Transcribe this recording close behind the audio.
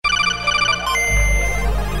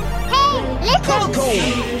Double kill.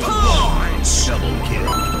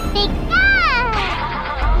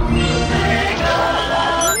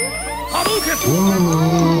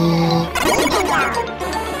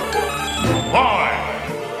 Five,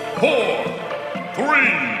 four,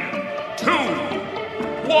 three, two,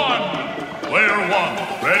 one. Player one,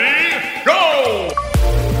 ready, go!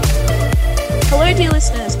 Hello, dear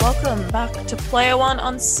listeners. Welcome back to Player One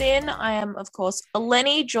on Sin. I am, of course,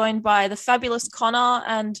 Eleni, joined by the fabulous Connor.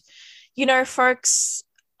 And, you know, folks,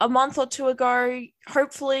 a month or two ago,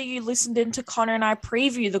 hopefully you listened in to Connor and I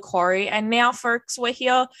preview the Quarry. And now, folks, we're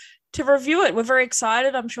here to review it. We're very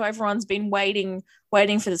excited. I'm sure everyone's been waiting for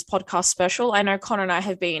this podcast special. I know Connor and I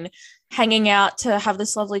have been hanging out to have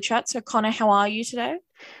this lovely chat. So, Connor, how are you today?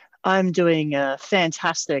 I'm doing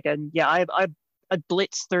fantastic. And yeah, I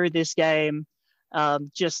blitzed through this game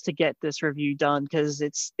just to get this review done because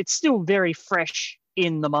it's still very fresh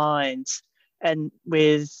in the mind. And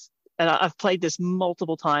I've played this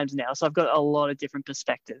multiple times now, so I've got a lot of different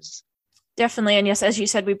perspectives. Definitely. And yes, as you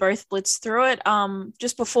said, we both blitzed through it.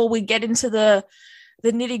 Just before we get into the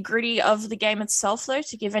nitty gritty of the game itself, though,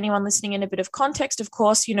 to give anyone listening in a bit of context, of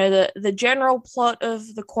course, you know, the general plot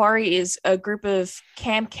of The Quarry is a group of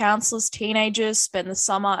camp counselors, teenagers, spend the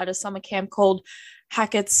summer at a summer camp called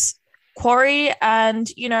Hackett's Quarry. And,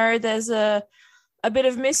 you know, there's a bit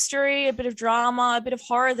of mystery, a bit of drama, a bit of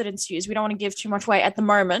horror that ensues. We don't want to give too much away at the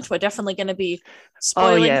moment. We're definitely going to be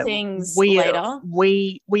spoiling things later.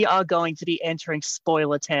 We are going to be entering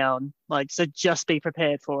spoiler town, so just be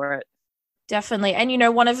prepared for it. Definitely. And, you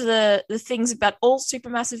know, one of the things about all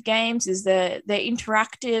Supermassive games is they're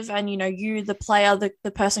interactive and, you know, you, the player,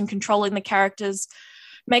 the person controlling the characters,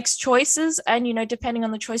 makes choices. And, you know, depending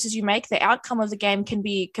on the choices you make, the outcome of the game can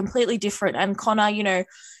be completely different. And Connor, you know,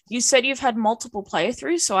 you said you've had multiple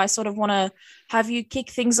playthroughs, so I sort of want to have you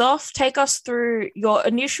kick things off. Take us through your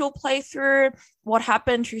initial playthrough, what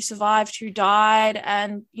happened, who survived, who died,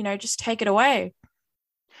 and, you know, just take it away.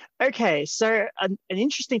 Okay, so an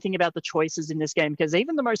interesting thing about the choices in this game, because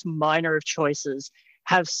even the most minor of choices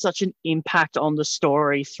have such an impact on the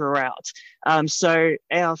story throughout. So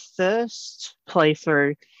our first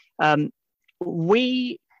playthrough,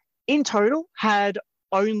 we in total had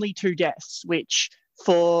only 2 deaths, which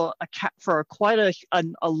for quite a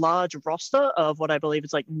large roster of what I believe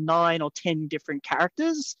is 9 or 10 different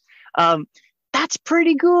characters, that's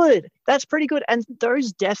pretty good. And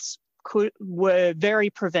those deaths were very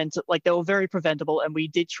they were very preventable, and we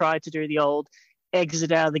did try to do the old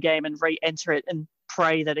exit out of the game and re-enter it and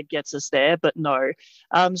pray that it gets us there, but no.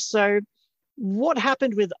 So what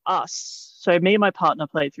happened with us? So me and my partner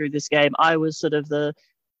played through this game. I was sort of the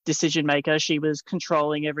decision maker. She was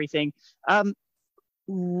controlling everything.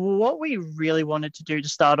 What we really wanted to do to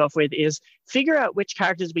start off with is figure out which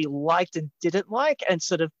characters we liked and didn't like, and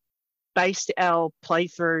sort of based our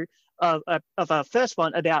playthrough of our first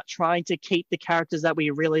one about trying to keep the characters that we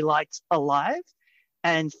really liked alive.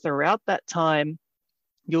 And throughout that time,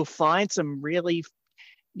 you'll find some really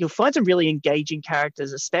engaging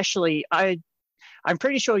characters. Especially, I'm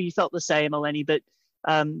pretty sure you felt the same, Eleni, but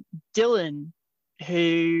Dylan,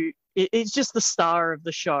 who is just the star of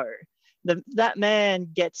the show. That man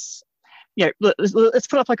gets, let's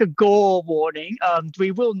put up a gore warning. We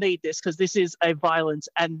will need this because this is a violent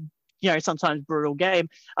and, sometimes brutal game.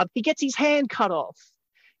 He gets his hand cut off,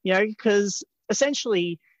 because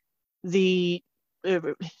essentially as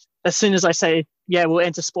soon as I say, we'll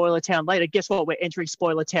enter spoiler town later, guess what? We're entering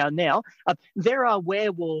spoiler town now. There are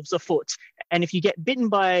werewolves afoot. And if you get bitten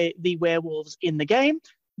by the werewolves in the game,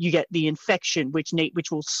 you get the infection, which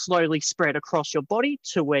will slowly spread across your body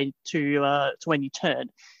to when you turn.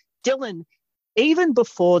 Dylan, even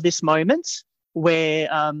before this moment where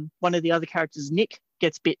one of the other characters, Nick,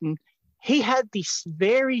 gets bitten, he had this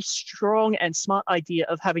very strong and smart idea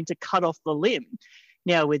of having to cut off the limb.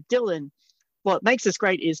 Now with Dylan, what makes this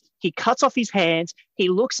great is he cuts off his hands. He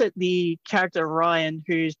looks at the character Ryan,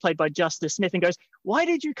 who's played by Justice Smith, and goes, "Why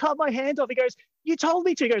did you cut my hand off?" He goes, "You told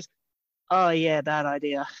me to." He goes, "Oh yeah, bad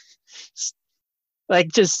idea."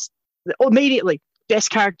 Just immediately,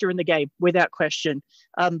 best character in the game, without question.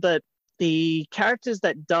 But the characters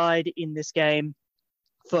that died in this game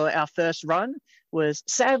for our first run was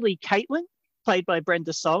sadly Caitlin, played by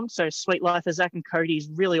Brenda Song. So Sweet Life of Zack and Cody is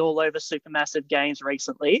really all over Supermassive games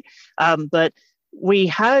recently. But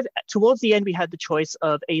towards the end, we had the choice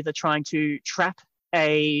of either trying to trap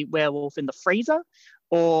a werewolf in the freezer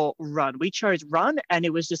or run. We chose run, and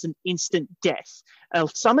it was just an instant death.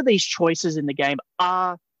 Some of these choices in the game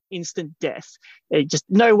are instant death. Just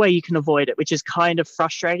no way you can avoid it, which is kind of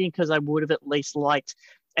frustrating because I would have at least liked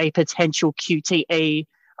a potential QTE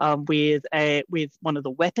with one of the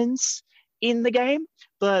weapons in the game.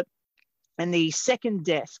 And the second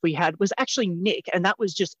death we had was actually Nick, and that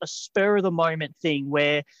was just a spur of the moment thing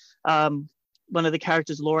where one of the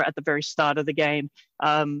characters, Laura, at the very start of the game,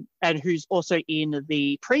 and who's also in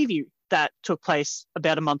the preview that took place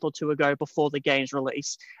about a month or two ago before the game's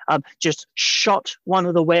release, just shot one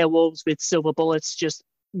of the werewolves with silver bullets just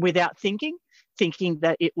without thinking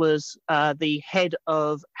that it was the head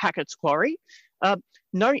of Hackett's Quarry.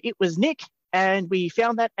 No, it was Nick. And we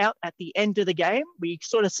found that out at the end of the game. We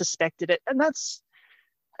sort of suspected it. And that's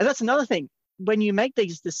another thing. When you make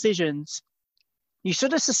these decisions, you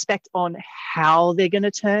sort of suspect on how they're going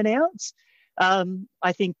to turn out.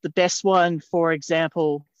 I think the best one, for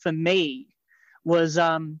example, for me was,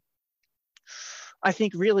 I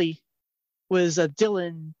think really was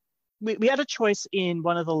Dylan. We had a choice in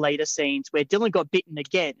one of the later scenes where Dylan got bitten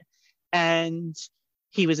again and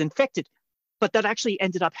he was infected. But that actually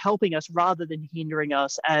ended up helping us rather than hindering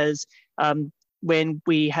us, as when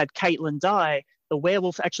we had Caitlin die, the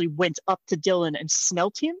werewolf actually went up to Dylan and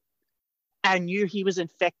smelt him and knew he was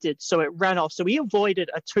infected. So it ran off. So we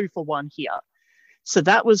avoided a 2-for-1 here. So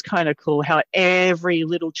that was kind of cool how every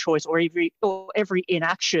little choice or every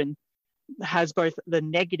inaction has both the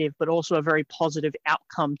negative but also a very positive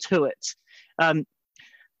outcome to it.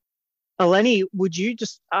 Eleni, would you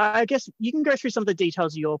just, I guess you can go through some of the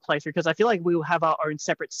details of your playthrough, because I feel like we will have our own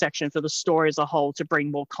separate section for the story as a whole to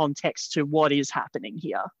bring more context to what is happening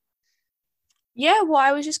here. Yeah, well,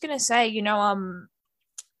 I was just going to say,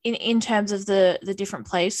 in terms of the different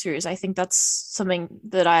playthroughs, I think that's something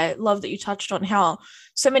that I love that you touched on, how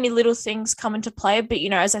so many little things come into play. But,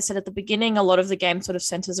 as I said at the beginning, a lot of the game sort of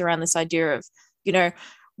centers around this idea of,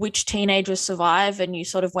 which teenagers survive, and you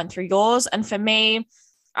sort of went through yours. And for me,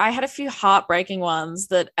 I had a few heartbreaking ones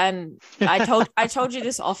and I told you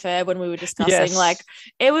this off air when we were discussing, yes. Like,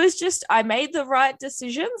 it was just, I made the right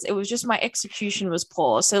decisions. It was just my execution was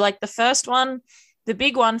poor. So like the first one, the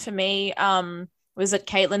big one for me, was that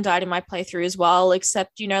Caitlin died in my playthrough as well,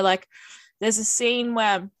 except, there's a scene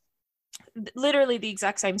where literally the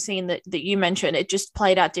exact same scene that you mentioned, it just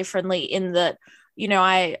played out differently in that,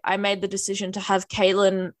 I made the decision to have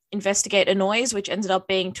Caitlin investigate a noise, which ended up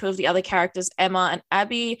being two of the other characters, Emma and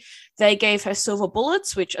Abby. They gave her silver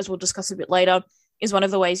bullets, which, as we'll discuss a bit later, is one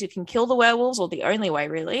of the ways you can kill the werewolves, or the only way,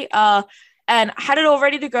 really. And had it all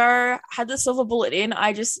ready to go, had the silver bullet in.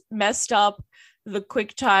 I just messed up the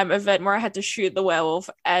quick time event where I had to shoot the werewolf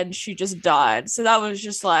and she just died. So that was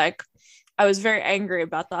just like, I was very angry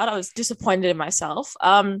about that. I was disappointed in myself.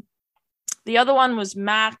 The other one was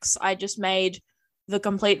Max. I just made the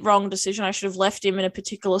complete wrong decision. I should have left him in a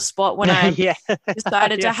particular spot when I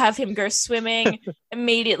decided to have him go swimming.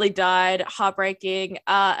 Immediately died, heartbreaking.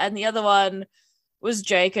 And the other one was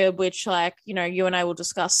Jacob, which, you and I will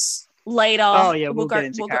discuss later. Oh yeah, we'll go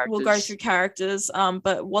through characters.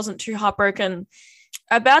 But wasn't too heartbroken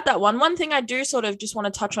about that one. One thing I do sort of just want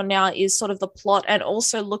to touch on now is sort of the plot, and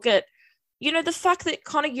also look at, the fact that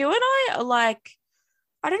Connor, you and I are like,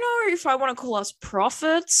 I don't know if I want to call us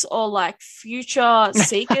prophets or future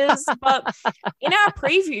seekers, but in our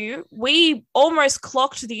preview, we almost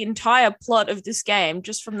clocked the entire plot of this game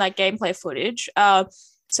just from that gameplay footage.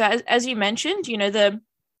 So as you mentioned,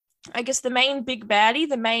 I guess the main big baddie,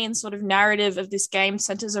 the main sort of narrative of this game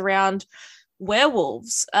centers around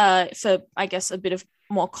werewolves. For, I guess, a bit of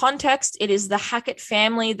more context, it is the Hackett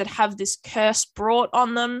family that have this curse brought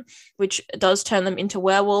on them, which does turn them into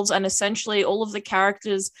werewolves, and essentially all of the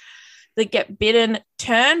characters that get bitten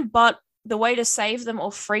turn, but the way to save them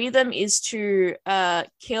or free them is to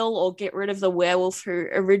kill or get rid of the werewolf who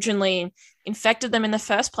originally infected them in the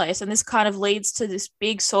first place. And this kind of leads to this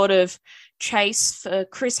big sort of chase for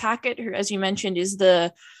Chris Hackett, who, as you mentioned, is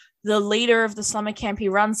the leader of the summer camp. He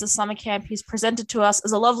runs the summer camp. He's presented to us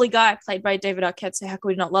as a lovely guy played by David Arquette, so how could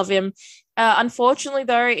we not love him? Unfortunately,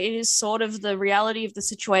 though, it is sort of the reality of the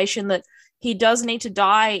situation that he does need to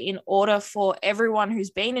die in order for everyone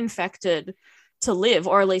who's been infected to live,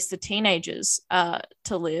 or at least the teenagers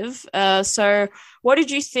to live. So what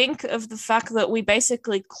did you think of the fact that we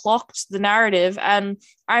basically clocked the narrative? And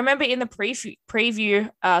I remember in the preview,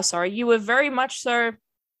 you were very much so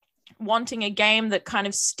wanting a game that kind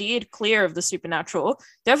of steered clear of the supernatural.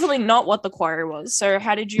 Definitely not what The Quarry was. So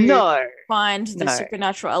how did you find the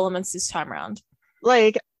supernatural elements this time around?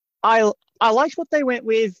 I liked what they went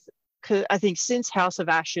with, because I think since House of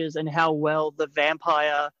Ashes and how well the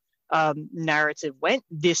vampire narrative went,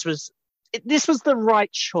 this was the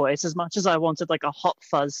right choice, as much as I wanted a Hot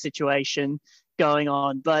Fuzz situation going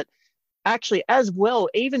on. But actually, as well,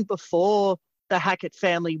 even before the Hackett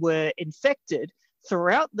family were infected,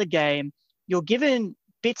 throughout the game, you're given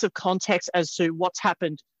bits of context as to what's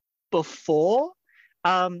happened before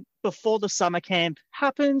before the summer camp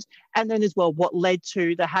happened, and then as well what led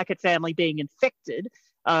to the Hackett family being infected,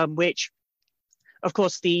 which, of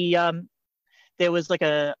course, there was like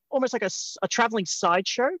almost like a traveling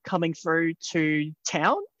sideshow coming through to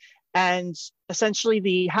town, and essentially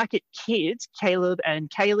the Hackett kids, Caleb and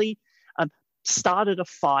Kaylee, started a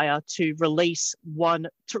fire to release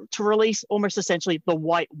almost essentially the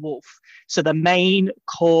white wolf. So the main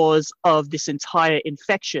cause of this entire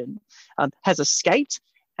infection has escaped,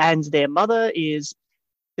 and their mother's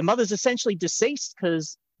essentially deceased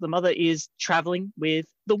because the mother is traveling with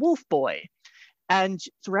the wolf boy. And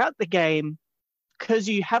throughout the game, because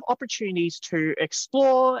you have opportunities to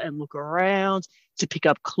explore and look around, to pick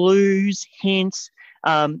up clues, hints,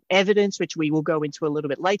 evidence, which we will go into a little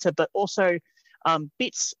bit later, but also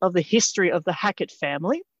bits of the history of the Hackett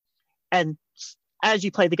family. And as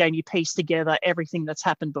you play the game, you piece together everything that's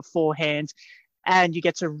happened beforehand, and you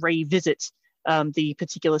get to revisit the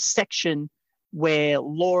particular section where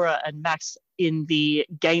Laura and Max in the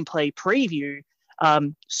gameplay preview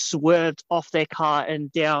swerved off their car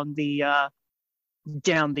and down the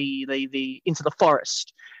into the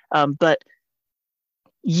forest. But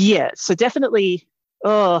yeah, so definitely,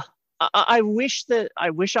 I wish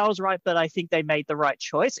I was right, but I think they made the right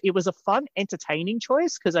choice. It was a fun, entertaining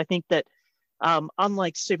choice, because I think that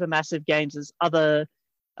unlike Supermassive Games' other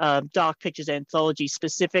Dark Pictures anthologies,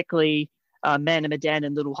 specifically Man of Medan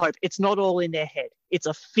and Little Hope, it's not all in their head. It's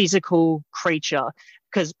a physical creature.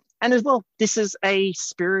 And as well, this is a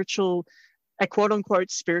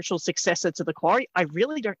quote-unquote spiritual successor to the Quarry. I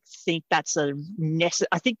really don't think that's I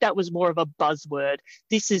think that was more of a buzzword.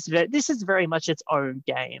 This is very much its own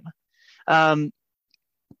game.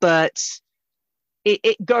 But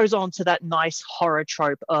it goes on to that nice horror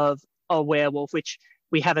trope of a werewolf, which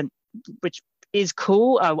is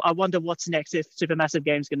cool. I wonder what's next if Supermassive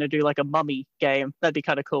Games going to do like a mummy game. That'd be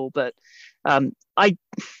kind of cool. But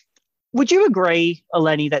would you agree,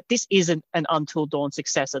 Eleni, that this isn't an Until Dawn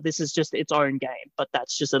successor? This is just its own game, but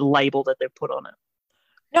that's just a label that they've put on it.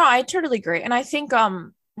 No, I totally agree. And I think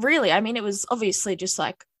really, I mean, it was obviously just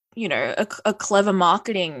like, you know, a clever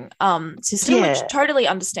marketing system, which I totally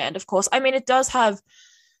understand, of course. I mean, it does have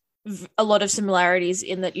a lot of similarities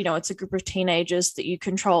in that, you know, it's a group of teenagers that you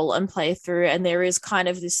control and play through, and there is kind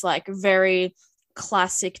of this like very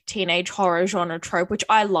classic teenage horror genre trope, which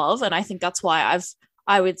I love, and I think that's why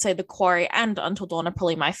I would say The Quarry and Until Dawn are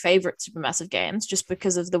probably my favorite Supermassive games, just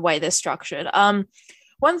because of the way they're structured.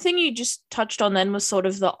 One thing you just touched on then was sort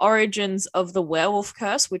of the origins of the werewolf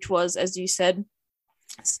curse, which was, as you said,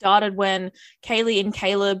 started when Kaylee and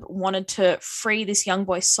Caleb wanted to free this young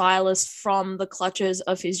boy Silas from the clutches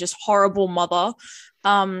of his just horrible mother.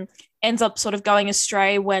 Ends up sort of going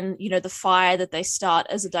astray when, you know, the fire that they start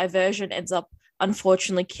as a diversion ends up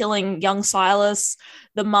unfortunately killing young Silas.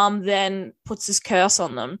 The mum then puts this curse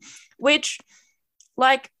on them, which,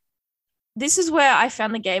 like, this is where I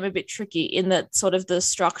found the game a bit tricky in that sort of the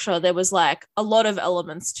structure. There was like a lot of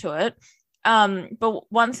elements to it.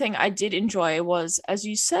 But one thing I did enjoy was, as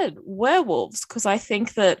you said, werewolves, because I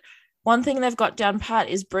think that one thing they've got down pat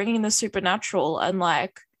is bringing the supernatural and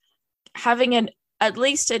like having at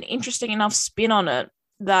least an interesting enough spin on it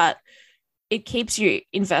that it keeps you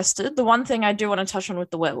invested. The one thing I do want to touch on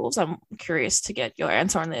with the werewolves, I'm curious to get your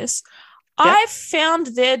answer on this. Yep. I found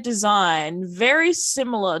their design very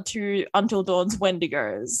similar to Until Dawn's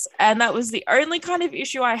Wendigos. And that was the only kind of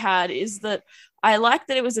issue I had, is that I liked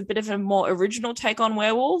that it was a bit of a more original take on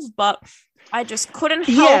werewolves, but I just couldn't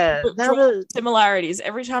help but draw similarities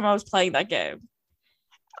every time I was playing that game.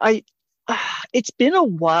 It's been a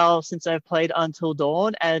while since I've played Until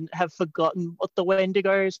Dawn and have forgotten what the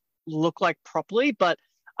Wendigos look like properly, but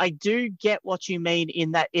I do get what you mean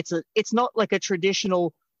in that it's not like a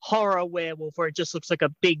traditional horror werewolf where it just looks like a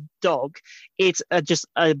big dog. It's just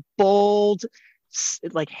a bald,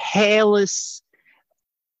 like hairless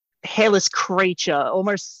creature,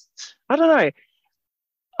 almost. I don't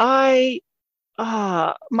know.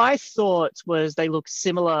 My thoughts was they look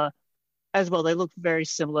similar as well. They look very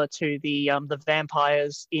similar to the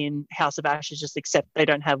vampires in House of Ashes, just except they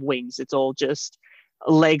don't have wings. It's all just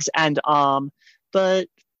legs and arm. But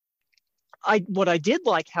what I did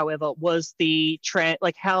like, however, was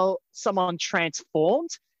like how someone transformed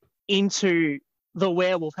into the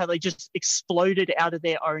werewolf, how they just exploded out of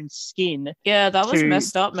their own skin. Yeah, that was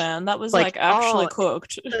messed up, man. That was like actually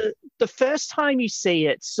cooked. The first time you see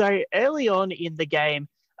it, so early on in the game,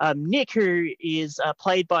 Nick, who is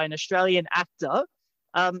played by an Australian actor,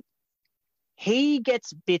 he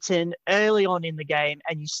gets bitten early on in the game,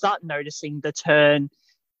 and you start noticing the turn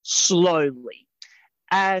slowly.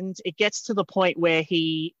 And it gets to the point where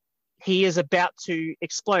he he is about to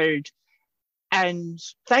explode. And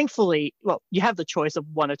thankfully, well, you have the choice of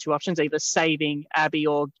one or two options, either saving Abby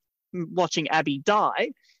or watching Abby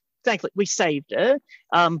die. Thankfully, we saved her.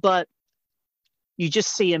 But you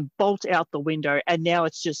just see him bolt out the window, and now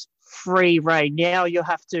it's just free reign. Now you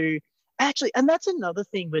have to actually, and that's another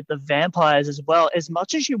thing with the vampires as well. As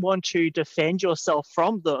much as you want to defend yourself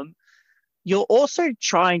from them, you're also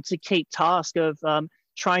trying to keep task of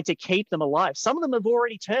trying to keep them alive. Some of them have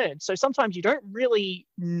already turned, so sometimes you don't really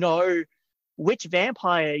know which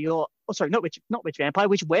vampire you're, oh, sorry, not which vampire,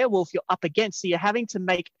 which werewolf you're up against. So you're having to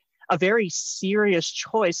make a very serious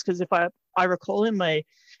choice. Because if I recall in my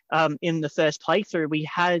in the first playthrough, we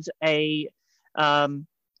had a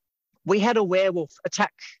werewolf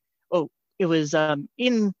attack. Oh, it was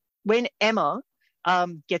in when Emma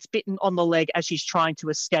gets bitten on the leg as she's trying to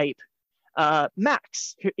escape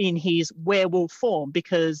Max in his werewolf form,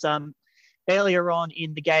 because earlier on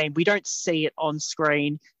in the game, we don't see it on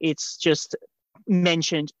screen. It's just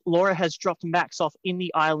mentioned. Laura has dropped Max off in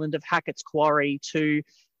the island of Hackett's Quarry to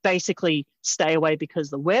basically stay away, because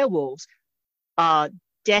the werewolves are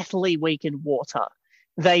deathly weak in water.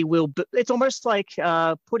 They will, it's almost like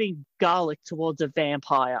putting garlic towards a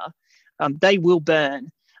vampire. They will burn.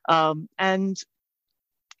 And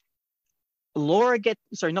Emma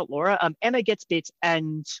gets bit,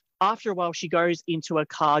 and after a while she goes into a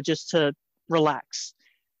car just to relax.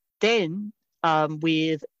 Then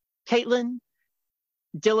with Caitlin,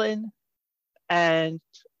 Dylan, and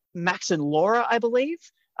Max and Laura, I believe,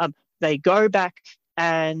 they go back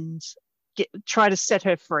and try to set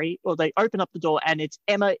her free, or they open up the door, and it's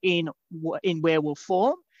Emma in werewolf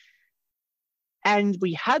form. And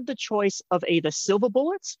we had the choice of either silver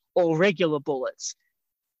bullets or regular bullets.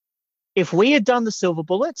 If we had done the silver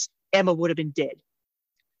bullets, Emma would have been dead.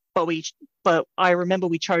 But I remember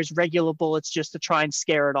we chose regular bullets just to try and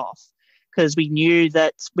scare it off, because we knew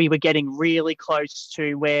that we were getting really close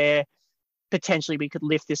to where potentially we could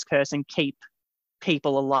lift this curse and keep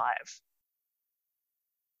people alive.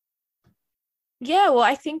 Yeah, well,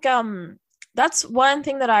 I think that's one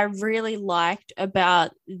thing that I really liked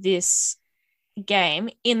about this game,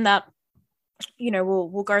 in that, you know,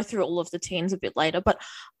 we'll go through all of the teams a bit later, but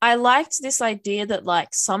I liked this idea that,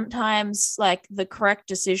 like, sometimes, like, the correct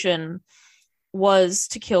decision was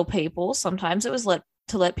to kill people. Sometimes it was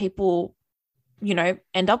to let people, you know,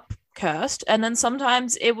 end up cursed, and then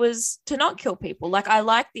sometimes it was to not kill people. Like, I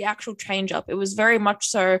liked the actual change up. It was very much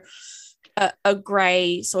so a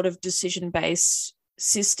gray sort of decision-based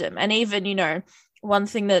system. And even, you know, one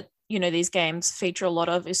thing that, you know, these games feature a lot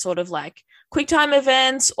of is sort of like quick time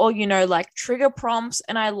events, or, you know, like trigger prompts.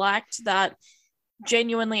 And I liked that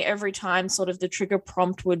genuinely every time sort of the trigger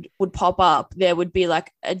prompt would pop up, there would be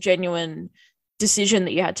like a genuine decision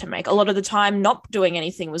that you had to make. A lot of the time, not doing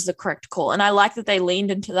anything was the correct call. And I like that they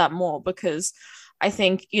leaned into that more, because I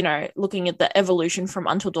think, you know, looking at the evolution from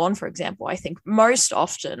Until Dawn, for example, I think most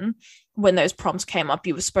often when those prompts came up,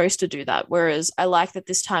 you were supposed to do that. Whereas I like that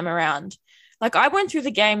this time around, like, I went through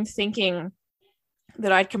the game thinking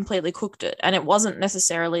that I'd completely cooked it, and it wasn't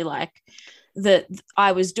necessarily like that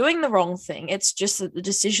I was doing the wrong thing. It's just that the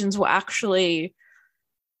decisions were actually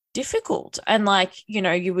difficult. And, like, you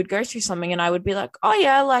know, you would go through something and I would be like, oh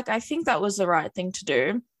yeah, like, I think that was the right thing to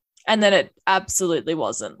do. And then it absolutely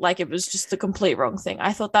wasn't. Like, it was just the complete wrong thing.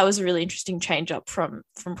 I thought that was a really interesting change up from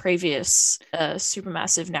previous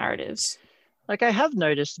Supermassive narratives. Like, I have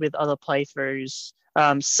noticed with other playthroughs,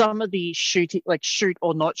 some of the shoot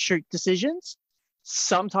or not shoot decisions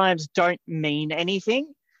sometimes don't mean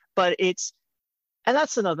anything, but and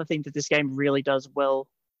that's another thing that this game really does well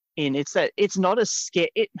in. It's that it's not a scare.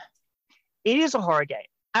 It is a horror game,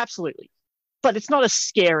 absolutely, but it's not a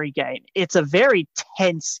scary game. It's a very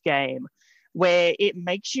tense game where it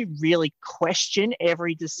makes you really question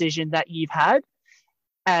every decision that you've had,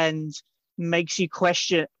 and makes you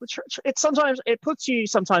question. It puts you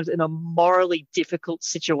sometimes in a morally difficult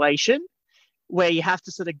situation where you have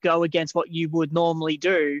to sort of go against what you would normally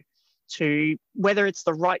do, to whether it's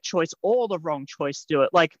the right choice or the wrong choice to do it.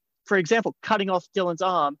 Like, for example, cutting off Dylan's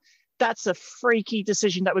arm, that's a freaky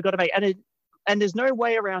decision that we've got to make. And there's no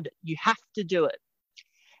way around it. You have to do it.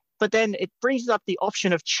 But then it brings up the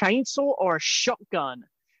option of chainsaw or a shotgun.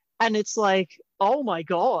 And it's like, oh my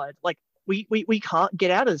God, like, we can't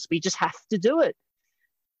get out of this. We just have to do it.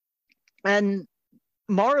 And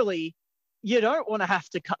morally, you don't want to have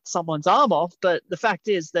to cut someone's arm off, but the fact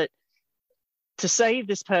is that to save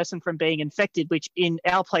this person from being infected, which in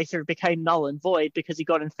our playthrough became null and void because he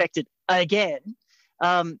got infected again,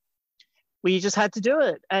 we just had to do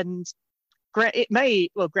it. And it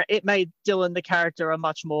made Dylan, the character, a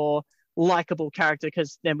much more likable character,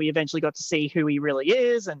 because then we eventually got to see who he really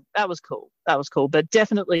is, and that was cool. But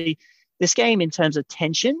definitely this game, in terms of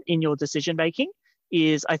tension in your decision making,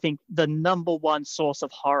 is, I think, the number one source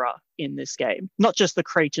of horror in this game. Not just the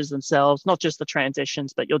creatures themselves, not just the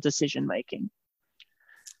transitions, but your decision making.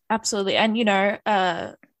 Absolutely. And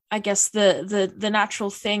I guess the natural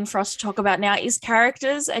thing for us to talk about now is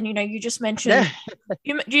characters. And you just mentioned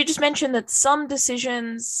you just mentioned that some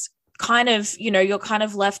decisions kind of, you're kind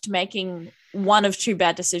of left making one of two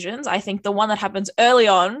bad decisions. I think the one that happens early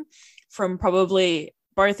on from probably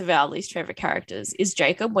both of our least favorite characters is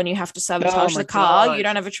Jacob, when you have to sabotage the car. God. You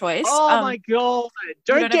don't have a choice. Oh my God.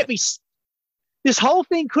 Don't get me. This whole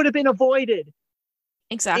thing could have been avoided.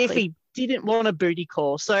 Exactly. If he didn't want a booty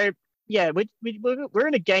call. So yeah, we're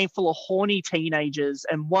in a game full of horny teenagers,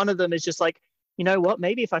 and one of them is just like, you know what?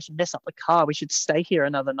 Maybe if I should mess up the car, we should stay here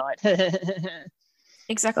another night.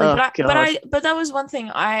 Exactly. Oh, but that was one thing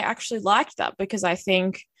I actually liked, that because I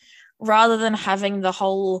think rather than having the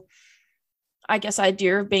whole, I guess,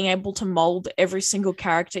 idea of being able to mold every single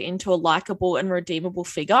character into a likable and redeemable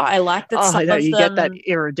figure, I like that some of them, you get that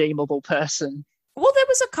irredeemable person. Well, there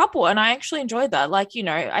was a couple, and I actually enjoyed that. Like,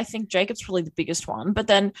 I think Jacob's probably the biggest one, but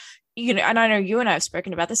then, and I know you and I have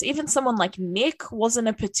spoken about this, even someone like Nick wasn't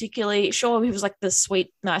a particularly, sure, he was like the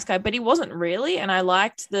sweet, nice guy, but he wasn't really. And I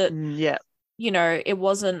liked that, it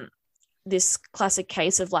wasn't this classic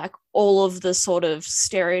case of like all of the sort of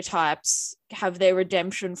stereotypes have their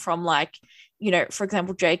redemption from, like, for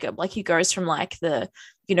example, Jacob, like he goes from like the,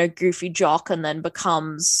 goofy jock and then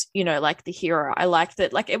becomes, like the hero. I liked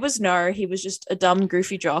that. Like, he was just a dumb,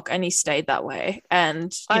 goofy jock, and he stayed that way.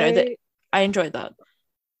 And, I enjoyed that.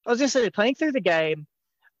 I was just saying, playing through the game,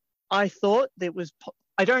 I thought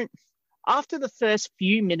after the first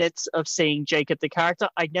few minutes of seeing Jacob, the character,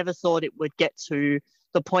 I never thought it would get to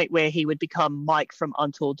the point where he would become Mike from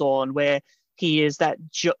Until Dawn, where he is that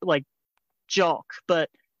jock. But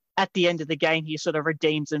at the end of the game, he sort of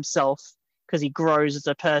redeems himself because he grows as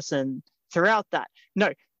a person throughout that. No,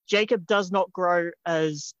 Jacob does not grow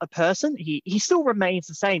as a person. He still remains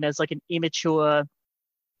the same as like an immature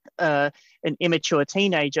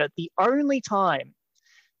teenager. The only time,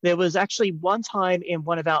 there was actually one time in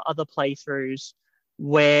one of our other playthroughs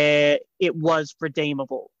where it was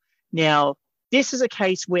redeemable. Now, this is a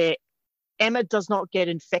case where Emma does not get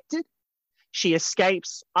infected. She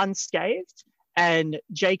escapes unscathed, and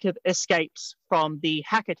Jacob escapes from the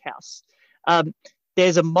Hackett house.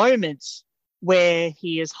 There's a moment where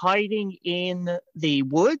he is hiding in the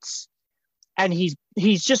woods, and he's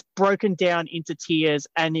just broken down into tears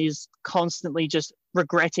and is constantly just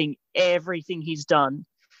regretting everything he's done.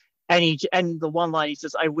 And the one line he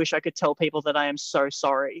says, "I wish I could tell people that I am so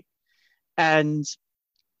sorry." And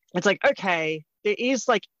it's like, okay, there is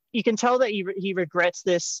like, you can tell that he regrets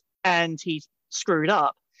this and he's screwed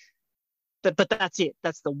up. But that's it.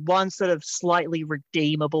 That's the one sort of slightly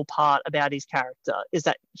redeemable part about his character, is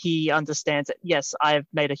that he understands that, yes, I've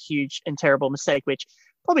made a huge and terrible mistake, which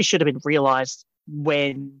probably should have been realized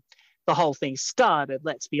when the whole thing started,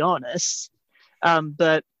 let's be honest.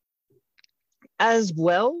 But as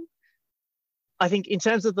well, I think in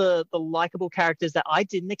terms of the likable characters that I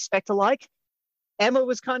didn't expect to like, Emma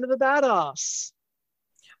was kind of a badass.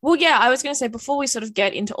 Well, yeah, I was going to say, before we sort of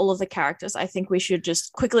get into all of the characters, I think we should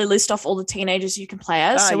just quickly list off all the teenagers you can play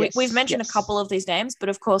as. So yes, we've mentioned a couple of these names, but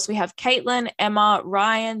of course we have Caitlin, Emma,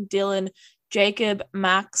 Ryan, Dylan, Jacob,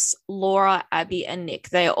 Max, Laura, Abby, and Nick.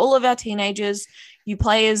 They are all of our teenagers. You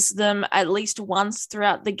play as them at least once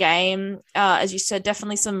throughout the game. As you said,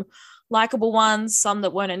 definitely some likable ones, some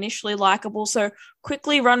that weren't initially likable. So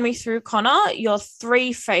quickly run me through, Connor, your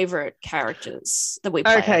 3 favorite characters that we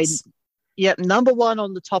play as. Yep, number one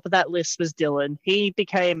on the top of that list was Dylan. He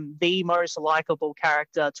became the most likable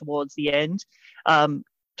character towards the end.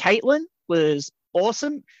 Caitlin was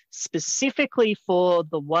awesome, specifically for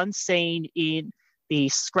the one scene in the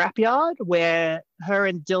scrapyard where her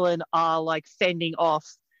and Dylan are like fending off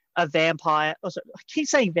a vampire. I keep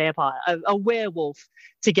saying vampire, a werewolf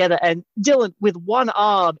together. And Dylan, with one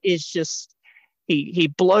arm, is just he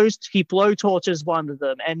blow torches one of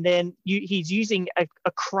them, and then he's using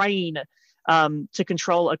a crane to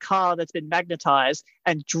control a car that's been magnetized,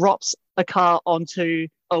 and drops a car onto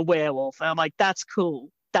a werewolf. And I'm like, that's cool.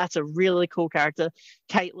 That's a really cool character.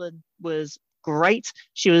 Caitlin was great.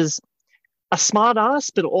 She was a smart ass,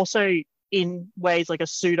 but also in ways like a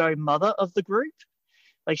pseudo mother of the group.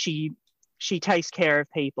 Like she takes care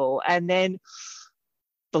of people. And then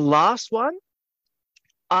the last one,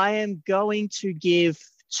 I am going to give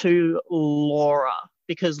to Laura,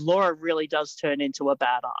 because Laura really does turn into a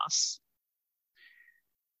badass.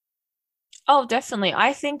 Oh, definitely.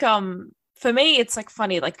 I think for me it's like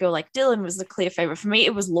funny, like you're like Dylan was the clear favorite. For me,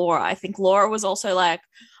 it was Laura. I think Laura was also like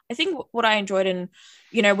I think what I enjoyed in,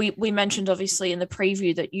 we mentioned obviously in the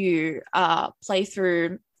preview that you play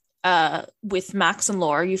through with Max and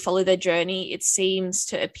Laura, you follow their journey. It seems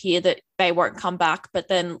to appear that they won't come back, but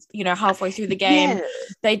then, halfway through the game, Yeah.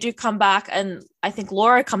 they do come back. And I think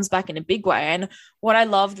Laura comes back in a big way. And what I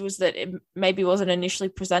loved was that it maybe wasn't initially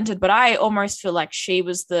presented, but I almost feel like she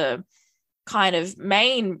was the kind of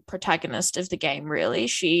main protagonist of the game, really.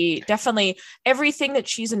 She definitely, everything that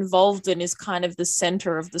she's involved in is kind of the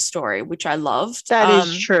center of the story, which I loved. That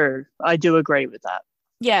is true. I do agree with that.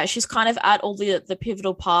 Yeah, she's kind of at all the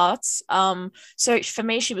pivotal parts. So for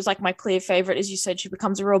me, she was like my clear favorite. As you said, she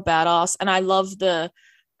becomes a real badass. And I love the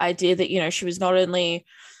idea that, she was not only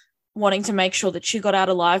wanting to make sure that she got out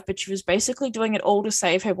alive, but she was basically doing it all to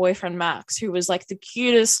save her boyfriend Max, who was like the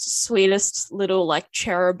cutest, sweetest little like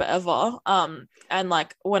cherub ever. And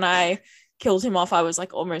like when I killed him off, I was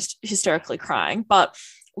like almost hysterically crying. But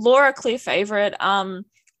Laura, clear favorite.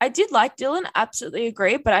 I did like Dylan, absolutely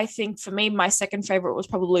agree, but I think for me, my second favorite was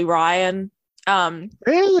probably Ryan.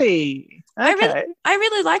 Really? Okay. I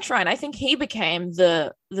really liked Ryan. I think he became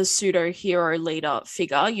the pseudo hero leader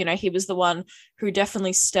figure. He was the one who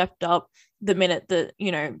definitely stepped up the minute that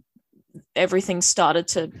everything started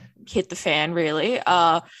to hit the fan, really.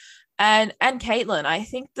 And Caitlin, I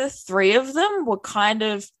think the three of them were kind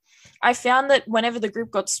of. I found that whenever the group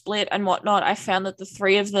got split and whatnot, I found that the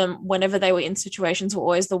three of them, whenever they were in situations, were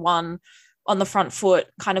always the one on the front foot,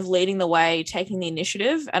 kind of leading the way, taking the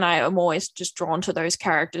initiative. And I am always just drawn to those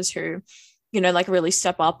characters who, like really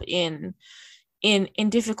step up in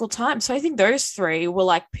difficult times. So I think those three were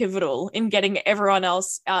like pivotal in getting everyone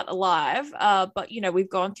else out alive. But we've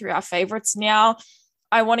gone through our favorites. Now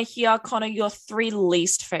I want to hear, Connor, your three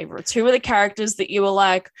least favorites. Who are the characters that you were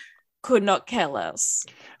like, could not care less?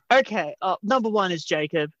 Okay. Number one is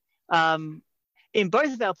Jacob. In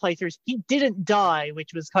both of our playthroughs, he didn't die,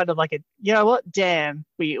 which was kind of like you know what? Damn,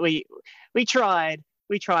 we tried,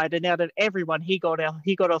 and out of everyone, he got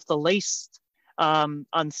off the least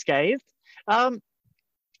unscathed.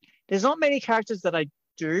 There's not many characters that I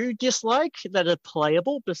do dislike that are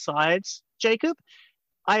playable besides Jacob.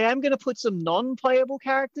 I am going to put some non-playable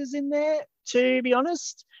characters in there, to be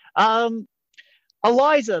honest.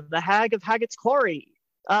 Eliza, the Hag of Haggett's Quarry.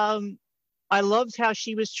 I loved how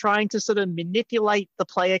she was trying to sort of manipulate the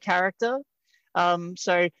player character.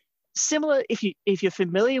 So similar, if you're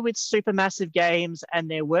familiar with Supermassive games and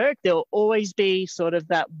their work, there'll always be sort of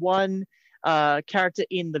that one character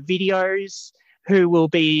in the videos who will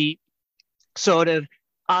be sort of,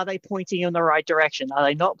 are they pointing you in the right direction? Are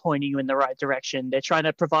they not pointing you in the right direction? They're trying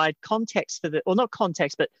to provide context for or not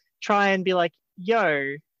context, but try and be like,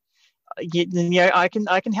 yo, I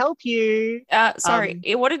can help you. Sorry,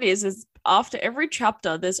 what it is after every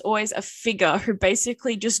chapter, there's always a figure who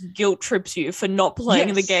basically just guilt trips you for not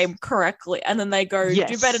playing the game correctly. And then they go,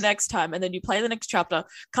 do better next time. And then you play the next chapter,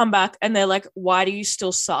 come back, and they're like, why do you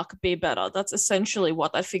still suck? Be better. That's essentially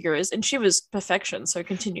what that figure is. And she was perfection. So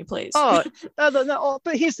continue, please. No,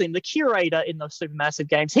 but here's the thing. The curator in the Supermassive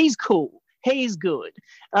games, he's cool. He's good.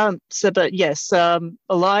 But yes,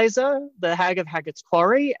 Eliza, the Hag of Haggett's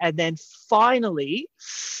Quarry. And then finally,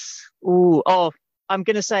 I'm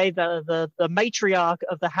going to say the matriarch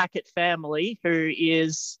of the Hackett family, who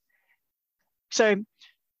is so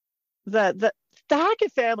the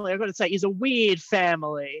Hackett family. I've got to say is a weird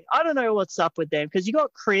family. I don't know what's up with them because you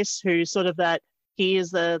got Chris, who's sort of he is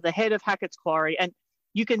the head of Hackett's Quarry, and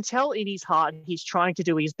you can tell in his heart he's trying to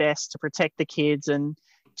do his best to protect the kids and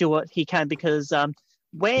do what he can because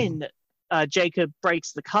when Jacob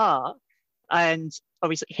breaks the car, and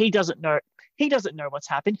obviously he doesn't know what's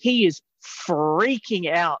happened. He is freaking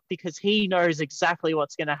out because he knows exactly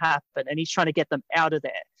what's going to happen, and he's trying to get them out of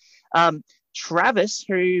there. Travis,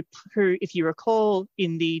 who, if you recall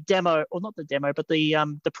in the demo, or not the demo, but the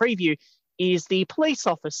preview, is the police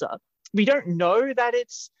officer. We don't know that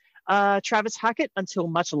it's Travis Hackett until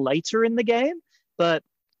much later in the game, but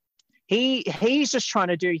he's just trying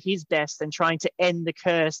to do his best and trying to end the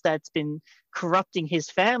curse that's been corrupting his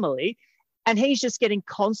family. And he's just getting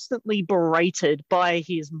constantly berated by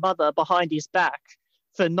his mother behind his back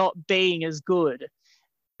for not being as good.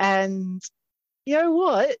 And you know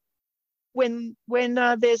what? When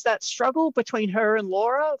there's that struggle between her and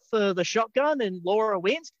Laura for the shotgun and Laura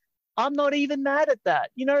wins, I'm not even mad at that.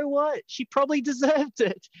 You know what? She probably deserved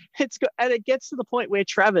it. And it gets to the point where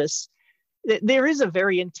Travis, there is a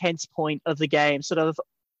very intense point of the game, sort of,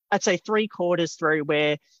 I'd say 3/4 through,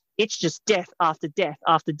 where it's just death after death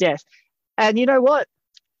after death. And you know what?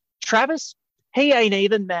 Travis, he ain't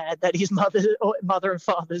even mad that his mother and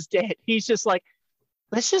father's dead. He's just like,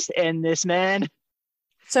 let's just end this, man.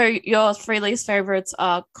 So your three least favorites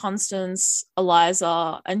are Constance,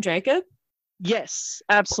 Eliza, and Jacob? Yes,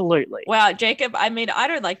 absolutely. Wow, Jacob, I mean, I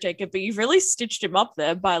don't like Jacob, but you've really stitched him up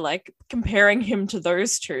there by like comparing him to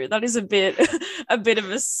those two. That is a bit a bit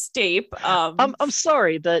of a steep. I'm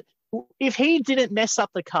sorry, but if he didn't mess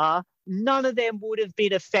up the car, none of them would have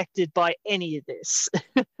been affected by any of this.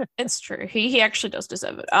 It's true. He actually does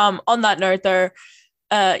deserve it. On that note though,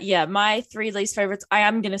 yeah, my three least favorites, I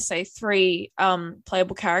am gonna say three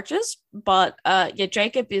playable characters, but yeah,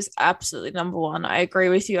 Jacob is absolutely number one. I agree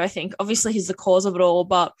with you. I think obviously he's the cause of it all,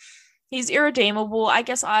 but he's irredeemable. I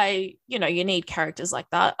guess you need characters like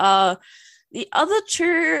that. The other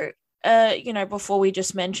two, before we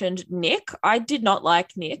just mentioned Nick, I did not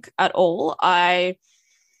like Nick at all. I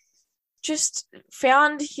just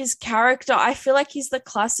found his character, I feel like he's the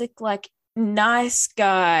classic like nice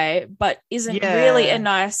guy but isn't really a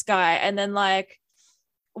nice guy. And then like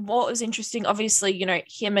what was interesting, obviously,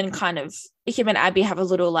 him and Abby have a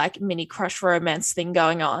little like mini crush romance thing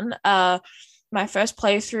going on. My first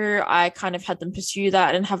playthrough, I kind of had them pursue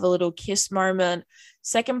that and have a little kiss moment.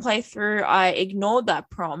 Second playthrough, I ignored that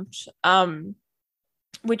prompt,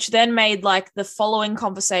 which then made like the following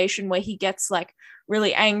conversation where he gets like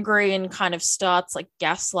really angry and kind of starts like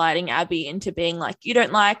gaslighting Abby into being like, you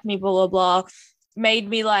don't like me, blah, blah, blah, made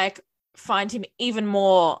me like find him even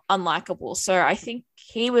more unlikable. So I think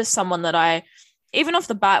he was someone that even off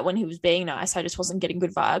the bat when he was being nice, I just wasn't getting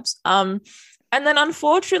good vibes. And then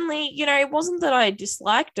unfortunately, it wasn't that I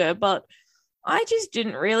disliked her, but I just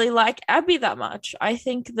didn't really like Abby that much. I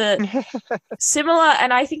think that similar,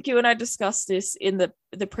 and I think you and I discussed this in the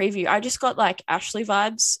preview, I just got like Ashley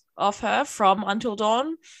vibes off her from Until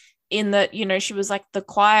Dawn, in that, she was like the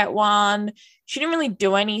quiet one. She didn't really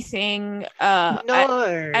do anything.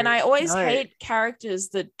 I always hate characters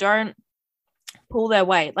that don't pull their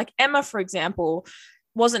weight. Like Emma, for example,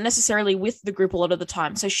 wasn't necessarily with the group a lot of the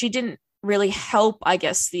time. So she didn't really help, I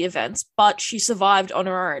guess, the events, but she survived on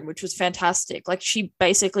her own, which was fantastic. Like she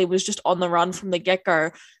basically was just on the run from the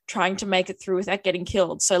get-go, trying to make it through without getting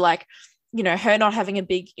killed. So like, her not having a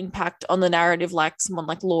big impact on the narrative like someone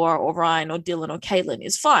like Laura or Ryan or Dylan or Caitlin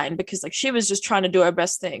is fine, because like she was just trying to do her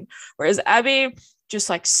best thing. Whereas Abby just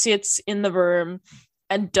like sits in the room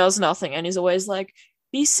and does nothing and is always like,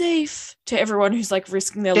 be safe to everyone who's like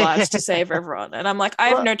risking their lives to save everyone. And I'm like, I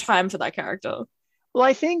have no time for that character. Well,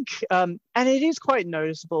 I think, and it is quite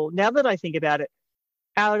noticeable now that I think about it,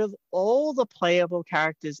 out of all the playable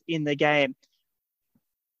characters in the game,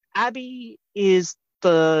 Abby is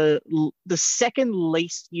the second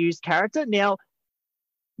least used character. Now,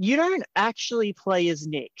 you don't actually play as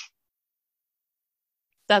Nick.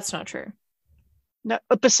 That's not true. No,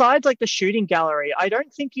 besides like the shooting gallery, I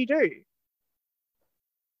don't think you do.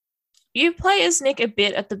 You play as Nick a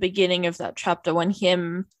bit at the beginning of that chapter when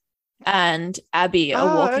him and Abby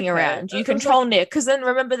are walking around. You control Nick, because then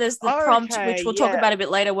remember there's the prompt, which we'll talk about a bit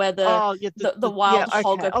later, where the wild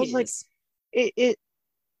hog appears. I was like,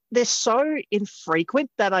 they're so infrequent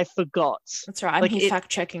that I forgot. That's right. I'm here fact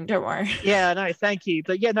checking. Don't worry. Yeah, no, thank you.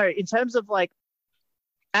 But yeah, no, in terms of like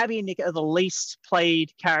Abby and Nick are the least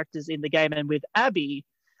played characters in the game, and with Abby,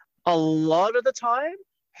 a lot of the time,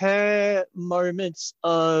 her moments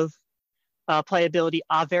of playability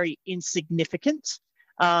are very insignificant.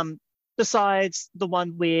 Besides the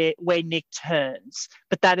one where Nick turns,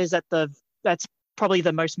 but that's probably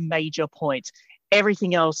the most major point.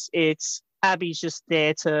 Everything else, it's Abby's just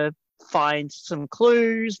there to find some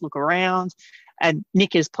clues, look around, and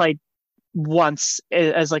Nick is played once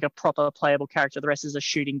as like a proper playable character. The rest is a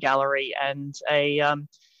shooting gallery and a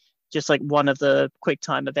just like one of the quick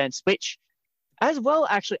time events. Which, as well,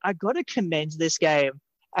 actually, I got to commend this game.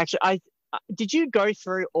 Actually, did you go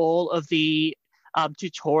through all of the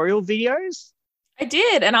tutorial videos? I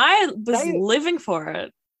did, and I was living for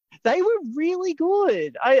it. They were really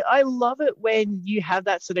good. I love it when you have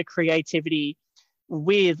that sort of creativity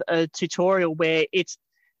with a tutorial where it's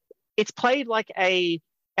played like a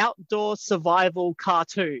outdoor survival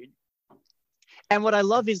cartoon. And what I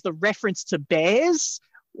love is the reference to bears,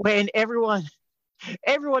 when everyone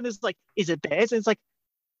is like, is it bears? And it's like,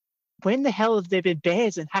 when the hell have there been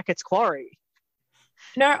bears in Hackett's Quarry?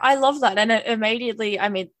 No, I love that. And it immediately,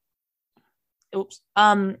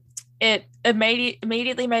 it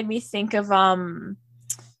immediately made me think of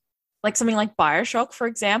like something like BioShock, for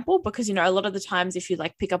example, because a lot of the times if you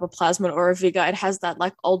like pick up a Plasmid or a Vigor, it has that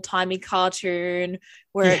like old-timey cartoon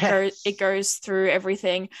where it goes through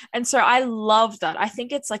everything. And so I love that. I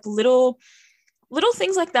think it's like little little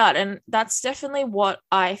things like that. And that's definitely what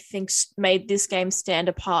I think made this game stand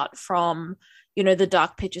apart from, you know, the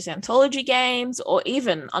Dark Pictures anthology games or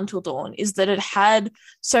even Until Dawn, is that it had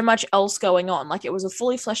so much else going on. Like, it was a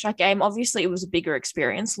fully fleshed out game. Obviously, it was a bigger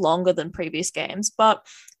experience, longer than previous games, but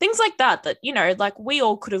things like that, you know, like, we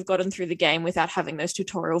all could have gotten through the game without having those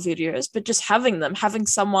tutorial videos, but just having them, having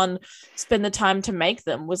someone spend the time to make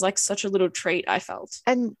them was like such a little treat, I felt.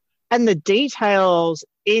 And the details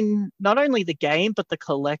in not only the game, but the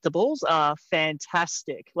collectibles are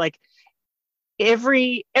fantastic. Like,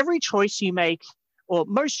 every choice you make, or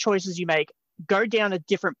most choices you make, go down a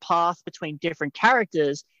different path between different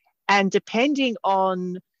characters, and depending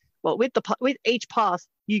on, well, with each path,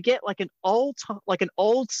 you get like an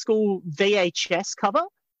old school VHS cover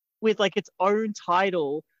with like its own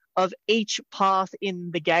title of each path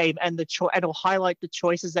in the game, and and it'll highlight the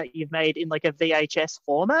choices that you've made in like a VHS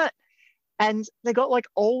format. And they got like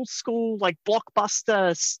old school like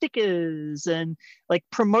Blockbuster stickers and like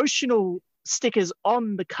promotional stickers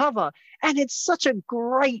on the cover, and it's such a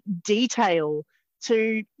great detail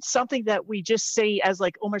to something that we just see as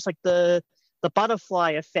like almost like the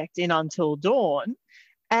butterfly effect in Until Dawn.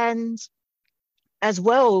 And as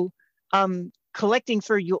well, collecting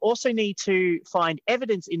through, you also need to find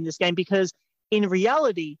evidence in this game, because in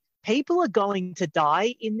reality people are going to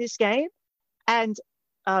die in this game. And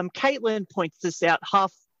Caitlin points this out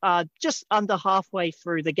just under halfway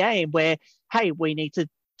through the game, where, hey, we need to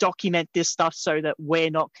document this stuff so that we're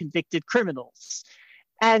not convicted criminals.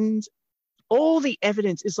 And all the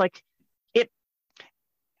evidence is like,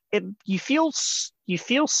 you feel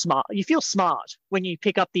smart when you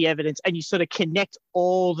pick up the evidence and you sort of connect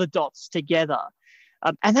all the dots together.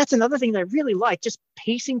 And that's another thing that I really like, just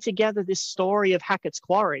piecing together this story of Hackett's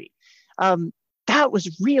Quarry. That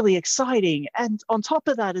was really exciting. And on top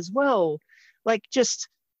of that as well, like,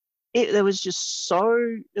 there was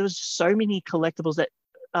so many collectibles that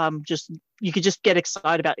you could just get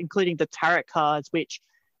excited about, including the tarot cards, which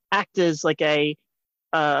act as like a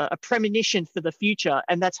premonition for the future,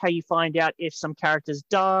 and that's how you find out if some characters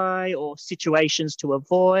die or situations to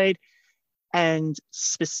avoid. And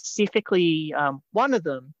specifically, one of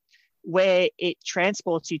them where it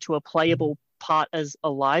transports you to a playable part as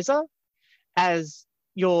Eliza, as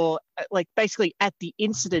you're like basically at the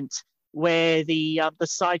incident where the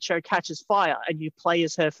sideshow catches fire, and you play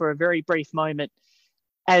as her for a very brief moment,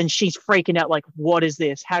 and she's freaking out like, what is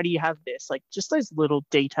this? How do you have this? Like, just those little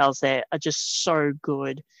details there are just so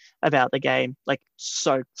good about the game. Like,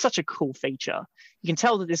 such a cool feature. You can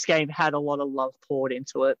tell that this game had a lot of love poured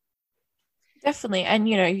into it. Definitely. And,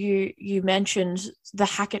 you know, you mentioned the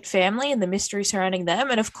Hackett family and the mystery surrounding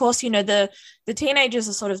them. And of course, you know, the teenagers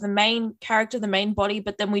are sort of the main character, the main body,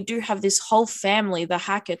 but then we do have this whole family, the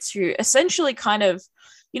Hacketts, who essentially kind of,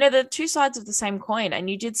 you know, the two sides of the same coin. And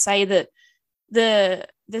you did say that the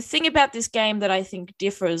thing about this game that I think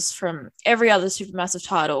differs from every other Supermassive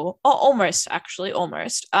title, or almost,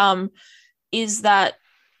 is that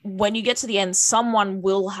when you get to the end, someone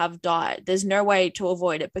will have died. There's no way to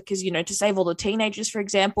avoid it, because, you know, to save all the teenagers, for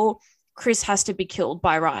example, Chris has to be killed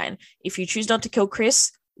by Ryan. If you choose not to kill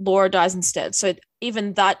Chris, Laura dies instead. So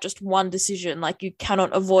even that, just one decision, like, you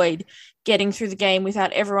cannot avoid getting through the game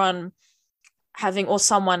without everyone having, or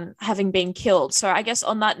someone having been killed. So I guess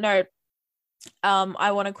on that note,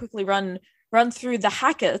 I want to quickly run through the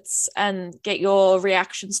Hacketts and get your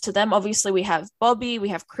reactions to them. Obviously, we have Bobby, we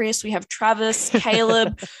have Chris, we have Travis,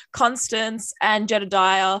 Caleb, Constance, and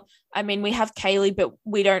Jedediah. I mean, we have Kaylee, but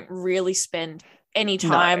we don't really spend any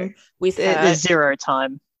time with her. There's zero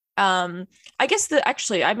time. I guess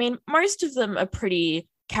most of them are pretty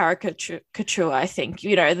caricature, I think.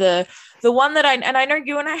 You know, the one that I know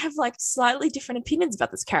you and I have like slightly different opinions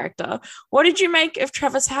about this character. What did you make of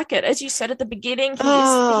Travis Hackett? As you said at the beginning,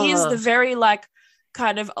 he is the very like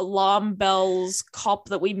kind of alarm bells cop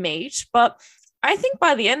that we meet, but I think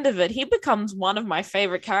by the end of it, he becomes one of my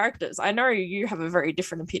favorite characters. I know you have a very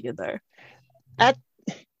different opinion though.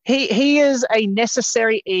 He is a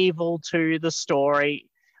necessary evil to the story.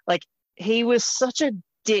 Like, he was such a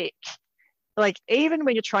dick. Like, even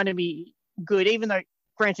when you're trying to be good, even though,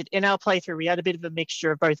 granted, in our playthrough, we had a bit of a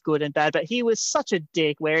mixture of both good and bad, but he was such a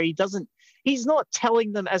dick where he's not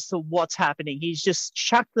telling them as to what's happening. He's just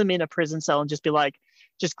chucked them in a prison cell and just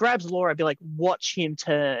grabs Laura and be like, watch him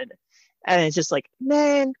turn. And it's just like,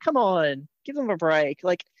 man, come on, give him a break.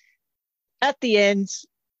 Like, at the end,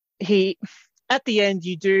 you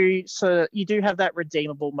do have that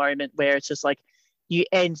redeemable moment where it's just like, you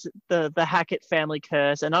end the Hackett family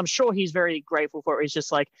curse, and I'm sure he's very grateful for it. He's just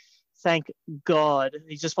like, thank God.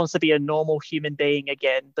 He just wants to be a normal human being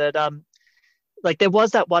again. But like there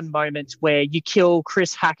was that one moment where you kill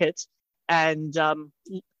Chris Hackett and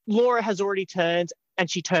Laura has already turned and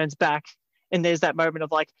she turns back and there's that moment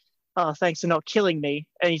of like, oh, thanks for not killing me.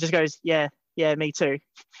 And he just goes, yeah, me too.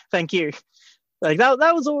 Thank you. Like that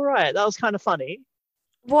was all right. That was kind of funny.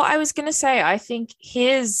 Well, I was going to say, I think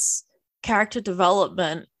his character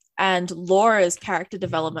development and Laura's character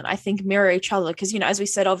development, I think, mirror each other. Because, as we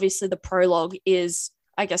said, obviously the prologue is,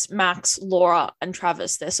 I guess, Max, Laura, and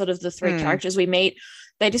Travis. They're sort of the three characters we meet.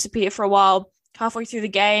 They disappear for a while. Halfway through the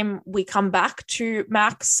game, we come back to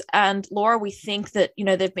Max and Laura. We think that,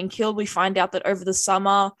 they've been killed. We find out that over the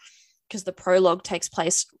summer, because the prologue takes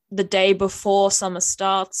place the day before summer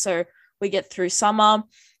starts. So we get through summer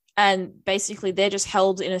and basically they're just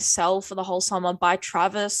held in a cell for the whole summer by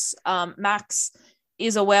Travis. Max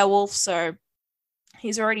is a werewolf, so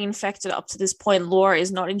he's already infected up to this point. Laura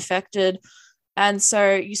is not infected. And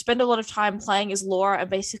so you spend a lot of time playing as Laura and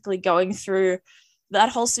basically going through that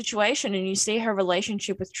whole situation, and you see her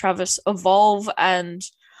relationship with Travis evolve. And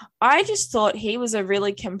I just thought he was a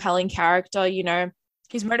really compelling character.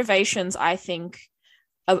 His motivations, I think,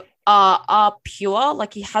 are pure.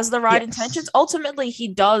 Like, he has the right intentions. Ultimately, he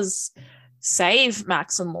does save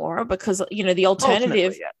Max and Laura because, the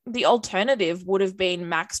alternative would have been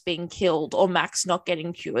Max being killed or Max not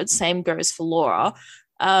getting cured. Same goes for Laura.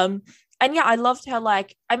 And yeah, I loved how,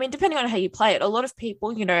 depending on how you play it, a lot of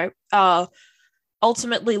people,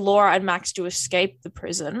 ultimately Laura and Max do escape the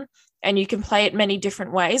prison, and you can play it many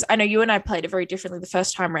different ways. I know you and I played it very differently the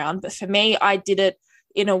first time around, but for me, I did it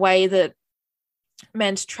in a way that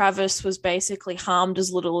meant Travis was basically harmed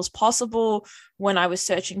as little as possible. When I was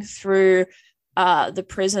searching through the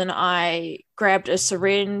prison, I grabbed a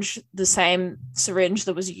syringe, the same syringe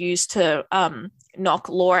that was used to knock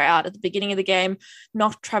Laura out at the beginning of the game,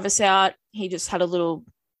 knocked Travis out. He just had a little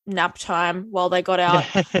nap time while they got out.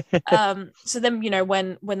 So then,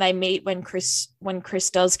 when they meet, when Chris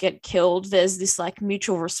does get killed, there's this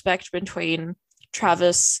mutual respect between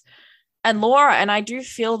Travis and Laura. And I do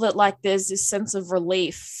feel that there's this sense of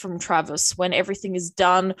relief from Travis when everything is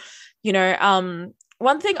done.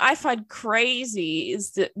 One thing I find crazy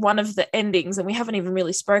is that one of the endings, and we haven't even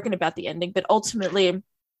really spoken about the ending, but ultimately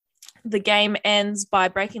the game ends by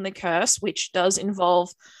breaking the curse, which does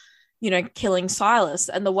involve, killing Silas.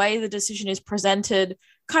 And the way the decision is presented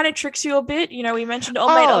kind of tricks you a bit. We mentioned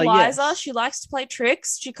old mate Eliza. Yes. She likes to play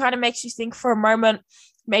tricks. She kind of makes you think for a moment,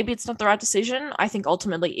 maybe it's not the right decision. I think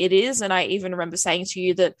ultimately it is. And I even remember saying to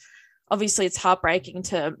you that obviously it's heartbreaking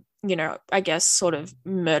to, I guess sort of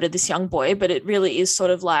murder this young boy, but it really is sort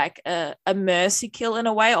of like a mercy kill in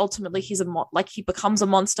a way. Ultimately, he becomes a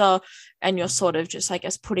monster and you're sort of just, I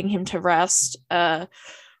guess, putting him to rest.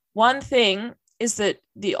 One thing is that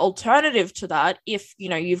the alternative to that, if,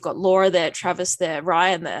 you've got Laura there, Travis there,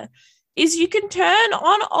 Ryan there, is you can turn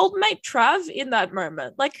on old mate Trav in that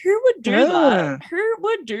moment. Who would do that? Who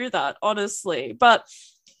would do that, honestly? But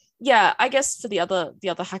yeah, I guess for the other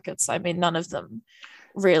Hacketts, none of them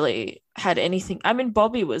really had anything.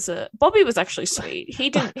 Bobby was actually sweet. He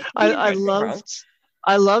didn't. I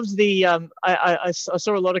loved the I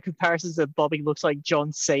saw a lot of comparisons that Bobby looks like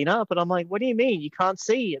John Cena, but I'm like, what do you mean? You can't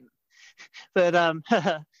see him. But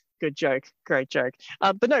good joke, great joke.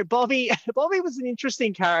 But no, Bobby was an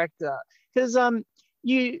interesting character because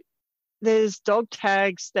there's dog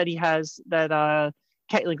tags that he has that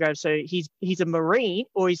Caitlin grabbed. So he's a Marine,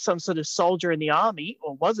 or he's some sort of soldier in the army,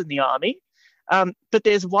 or was in the army. But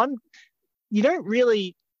there's one you don't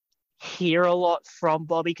really hear a lot from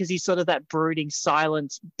Bobby because he's sort of that brooding,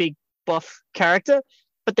 silent, big buff character.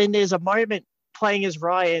 But then there's a moment playing as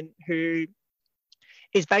Ryan who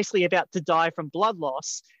is basically about to die from blood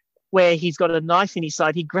loss, where he's got a knife in his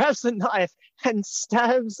side. He grabs the knife and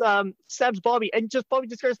stabs Bobby, and Bobby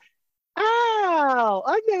just goes, "Ow!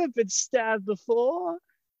 I've never been stabbed before."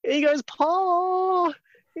 And he goes, "Paul,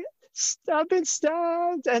 I've been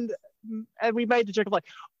stabbed," and we made the joke of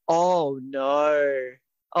 "Oh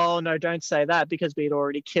no, don't say that," because we'd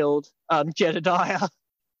already killed Jedediah.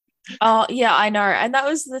 Oh yeah, I know, and that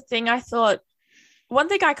was the thing. I thought one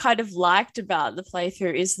thing I kind of liked about the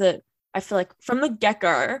playthrough is that I feel like from the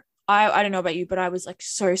get-go, I don't know about you, but I was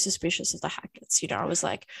so suspicious of the Hacketts. I was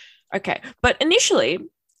like, okay. But initially,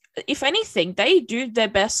 if anything, they do their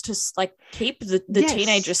best to keep the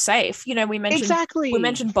teenagers safe. We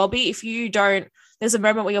mentioned Bobby. If you don't, there's a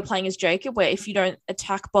moment where you're playing as Jacob where if you don't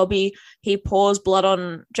attack Bobby, he pours blood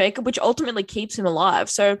on Jacob, which ultimately keeps him alive.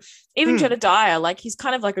 So even Jedediah, he's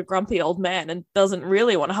kind of like a grumpy old man and doesn't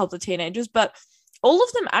really want to help the teenagers, but all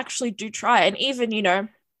of them actually do try. And even,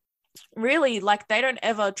 really, like, they don't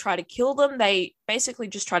ever try to kill them. They basically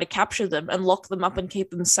just try to capture them and lock them up and keep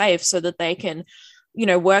them safe so that they can,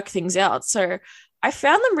 work things out. So I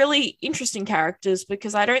found them really interesting characters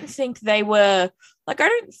because I don't think they were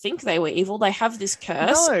evil. They have this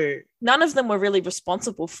curse. No. None of them were really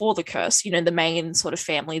responsible for the curse, the main sort of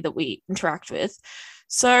family that we interact with.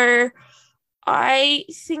 So I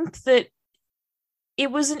think that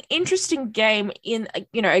it was an interesting game in,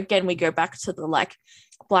 again, we go back to the like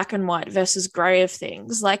black and white versus gray of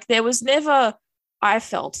things. Like, there was never, I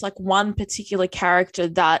felt like, one particular character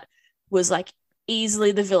that was like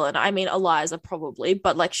easily the villain. I mean, Eliza probably,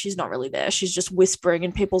 but like, she's not really there. She's just whispering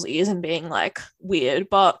in people's ears and being like weird.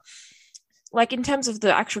 But like, in terms of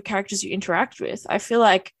the actual characters you interact with, I feel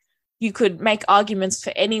like you could make arguments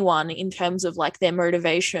for anyone in terms of like their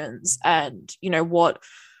motivations and, what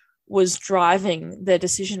was driving their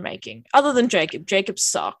decision making, other than Jacob. Jacob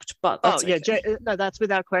sucked, but that's okay. No, that's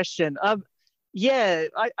without question. I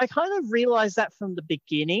kind of realized that from the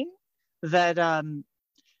beginning, that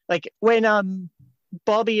like when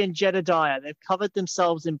Bobby and Jedediah, they've covered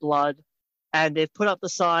themselves in blood and they've put up the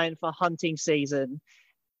sign for hunting season.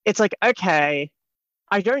 It's like, okay,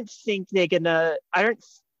 there's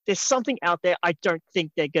something out there. I don't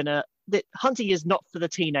think that hunting is not for the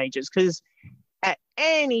teenagers, because at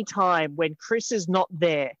any time when Chris is not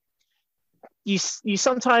there, you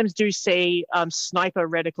sometimes do see sniper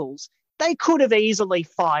reticles. They could have easily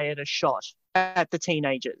fired a shot at the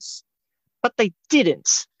teenagers, but they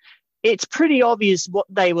didn't. It's pretty obvious what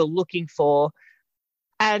they were looking for,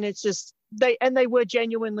 and it's just they were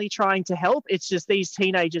genuinely trying to help. It's just these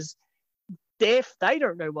teenagers, they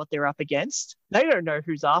don't know what they're up against. They don't know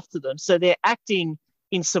who's after them, so they're acting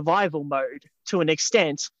in survival mode to an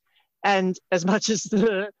extent. And as much as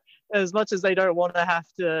they don't want to have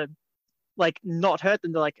to like not hurt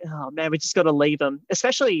them, they're like, oh man, we just got to leave them.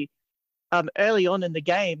 Especially early on in the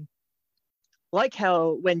game, like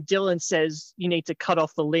how when Dylan says you need to cut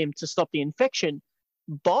off the limb to stop the infection,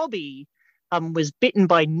 Bobby was bitten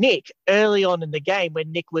by Nick early on in the game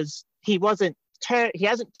when he hasn't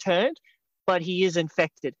turned, but he is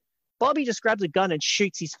infected. Bobby just grabs a gun and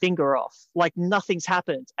shoots his finger off like nothing's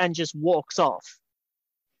happened and just walks off.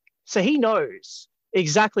 So he knows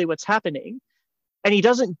exactly what's happening, and he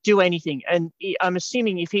doesn't do anything. And I'm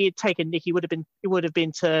assuming if he had taken Nick, it would have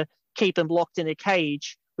been to keep him locked in a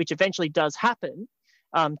cage, which eventually does happen,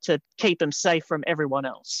 to keep him safe from everyone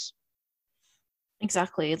else.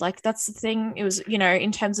 Exactly. Like, that's the thing. It was,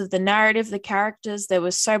 in terms of the narrative, the characters, there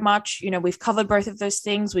was so much, we've covered both of those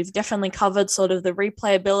things. We've definitely covered sort of the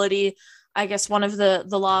replayability. I guess one of the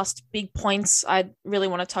last big points I really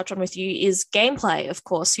want to touch on with you is gameplay, of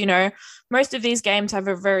course. Most of these games have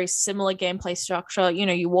a very similar gameplay structure.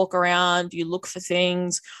 You walk around, you look for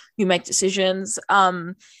things, you make decisions.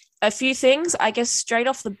 A few things, I guess, straight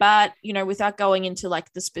off the bat, without going into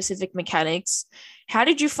like the specific mechanics, how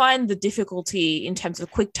did you find the difficulty in terms of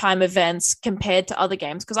quick time events compared to other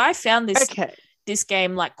games? Because I found this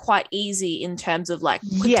game like quite easy in terms of like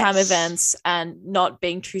quick time events and not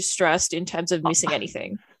being too stressed in terms of missing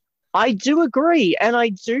anything. I do agree, and I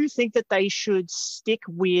do think that they should stick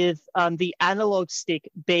with the analog stick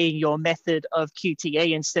being your method of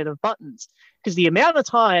QTE instead of buttons, because the amount of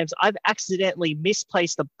times I've accidentally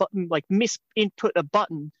misplaced a button, like misinput a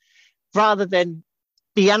button rather than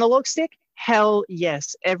the analog stick. Hell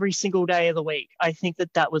yes, every single day of the week. I think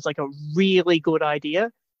that was like a really good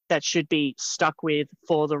idea that should be stuck with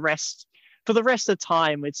for the rest of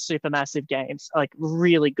time with Supermassive games. Like,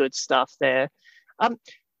 really good stuff there.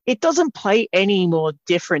 It doesn't play any more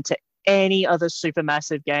different to any other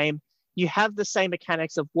Supermassive game. You have the same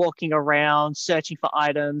mechanics of walking around, searching for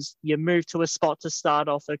items. You move to a spot to start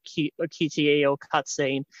off a QTE or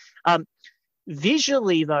cutscene.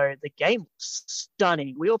 Visually, though, the game was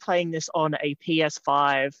stunning. We were playing this on a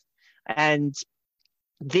PS5, and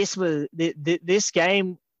this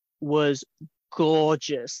game was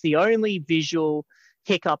gorgeous. The only visual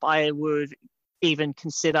hiccup I would even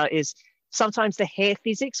consider is sometimes the hair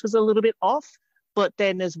physics was a little bit off, but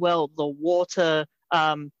then as well, the water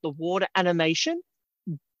animation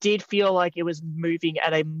did feel like it was moving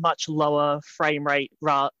at a much lower frame rate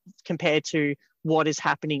compared to what is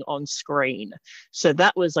happening on screen. So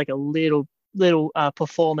that was like a little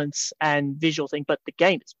performance and visual thing, but the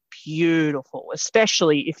game is beautiful,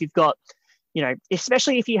 especially if you've got,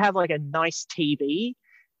 especially if you have like a nice TV,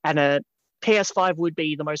 and a PS5 would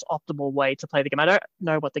be the most optimal way to play the game. I don't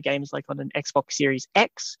know what the game is like on an Xbox Series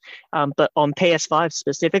X, but on PS5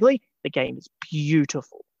 specifically, the game is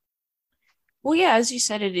beautiful. Well, yeah, as you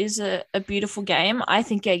said, it is a beautiful game. I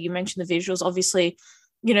think, yeah, you mentioned the visuals. Obviously,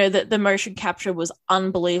 you know, the motion capture was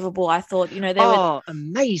unbelievable. I thought, you know,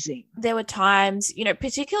 amazing. There were times, you know,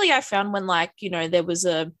 particularly I found when, like, you know, there was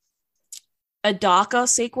a darker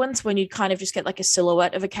sequence when you'd kind of just get like a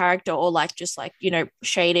silhouette of a character or like just like, you know,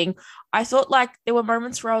 shading. I thought like there were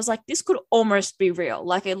moments where I was like, this could almost be real.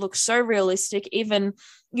 Like it looks so realistic. Even,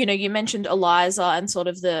 you know, you mentioned Eliza and sort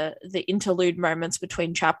of the interlude moments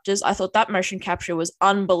between chapters. I thought that motion capture was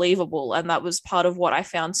unbelievable. And that was part of what I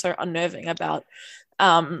found so unnerving about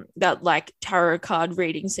that like tarot card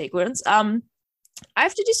reading sequence. I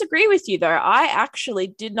have to disagree with you though. I actually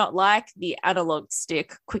did not like the analog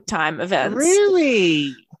stick QuickTime events.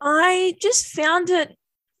 Really? I just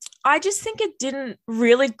think it didn't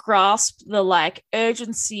really grasp the like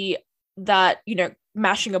urgency that, you know,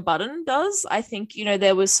 mashing a button does. I think, you know,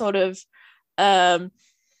 there was sort of I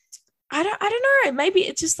don't know, maybe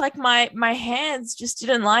it's just like my hands just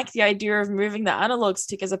didn't like the idea of moving the analog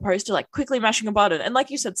stick as opposed to like quickly mashing a button. And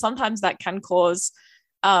like you said, sometimes that can cause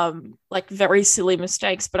like very silly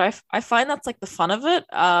mistakes, but I find that's like the fun of it.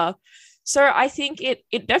 So I think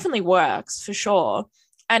it definitely works for sure.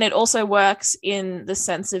 And it also works in the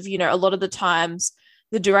sense of, you know, a lot of the times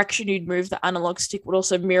the direction you'd move the analog stick would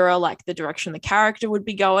also mirror like the direction the character would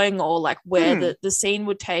be going or like where the scene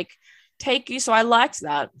would take you. So I liked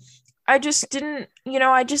that. I just didn't, you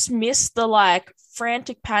know, I just missed the like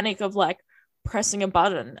frantic panic of like pressing a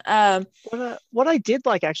button. What I did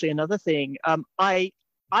like, actually, another thing, I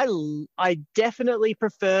definitely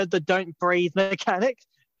preferred the don't breathe mechanic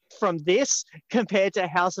from this compared to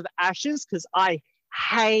House of Ashes, because I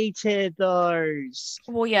hated those.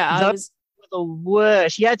 Well, yeah, those were the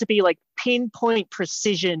worst. You had to be like pinpoint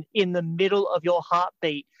precision in the middle of your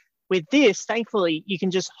heartbeat. With this, thankfully, you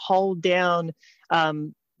can just hold down.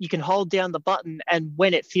 You can hold down the button, and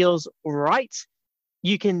when it feels right,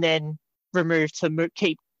 you can then remove to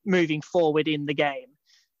keep moving forward in the game.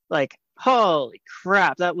 Like, holy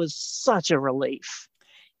crap, that was such a relief.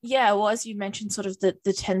 Yeah, well, as you mentioned, sort of the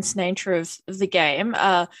tense nature of the game.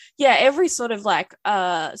 Yeah, every sort of like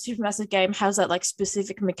Supermassive game has that like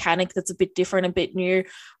specific mechanic that's a bit different, a bit new.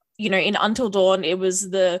 You know, in Until Dawn, it was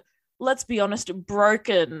the, let's be honest,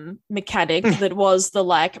 broken mechanic that was the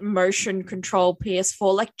like motion control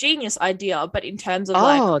PS4, like genius idea, but in terms of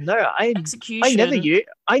execution,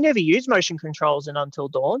 I never used motion controls in Until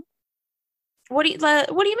Dawn. What do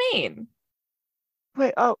you mean?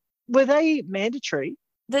 Wait, were they mandatory?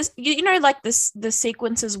 This, you know, like this, the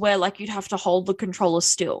sequences where like you'd have to hold the controller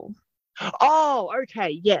still. Oh,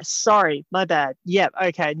 okay. Yes. Sorry. My bad. Yeah.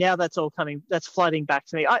 Okay. Now that's flooding back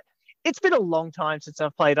to me. It's been a long time since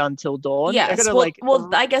I've played Until Dawn. Yes.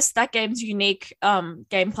 I guess that game's unique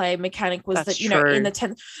gameplay mechanic was that, you know, in the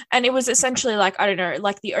 10th, and it was essentially like, I don't know,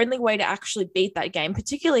 like the only way to actually beat that game,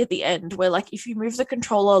 particularly at the end, where like if you move the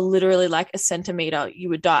controller literally like a centimeter, you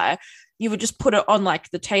would die. You would just put it on like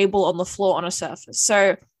the table, on the floor, on a surface.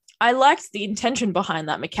 So I liked the intention behind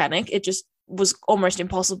that mechanic. It just was almost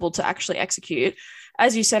impossible to actually execute.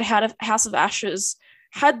 As you said, House of Ashes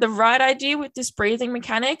had the right idea with this breathing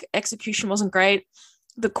mechanic. Execution wasn't great.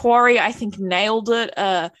 The Quarry, I think, nailed it.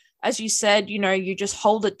 As you said, you know, you just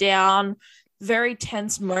hold it down. Very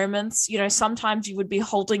tense moments. You know, sometimes you would be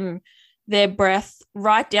holding their breath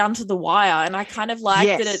right down to the wire. And I kind of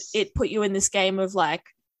liked that it put you in this game of like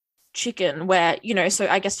chicken where, you know, so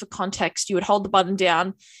I guess for context, you would hold the button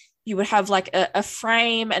down, you would have like a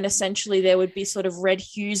frame, and essentially there would be sort of red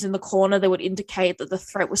hues in the corner that would indicate that the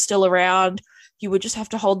threat was still around. You would just have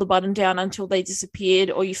to hold the button down until they disappeared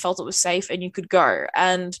or you felt it was safe and you could go.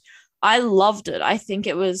 And I loved it. I think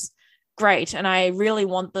it was great. And I really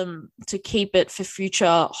want them to keep it for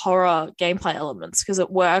future horror gameplay elements because it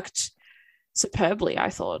worked superbly, I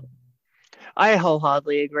thought. I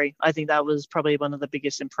wholeheartedly agree. I think that was probably one of the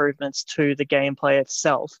biggest improvements to the gameplay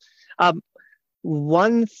itself. And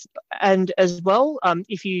as well,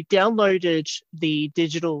 if you downloaded the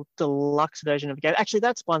digital deluxe version of the game, actually,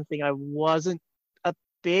 that's one thing I wasn't a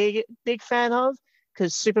big fan of,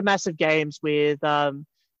 because Supermassive games with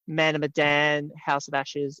Man of Medan, House of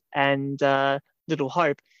Ashes, and Little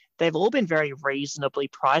Hope, they've all been very reasonably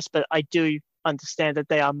priced, but I do understand that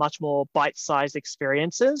they are much more bite-sized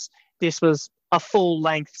experiences. This was a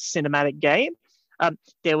full-length cinematic game.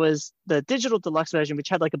 There was the digital deluxe version, which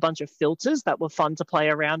had like a bunch of filters that were fun to play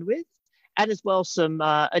around with, and as well some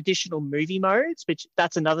additional movie modes, which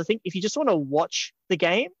that's another thing. If you just want to watch the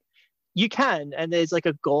game, you can. And there's like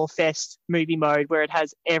a gore fest movie mode where it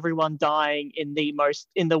has everyone dying in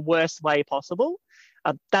the worst way possible.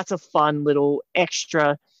 That's a fun little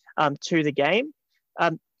extra to the game.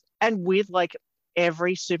 And with like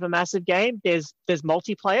every Supermassive game, there's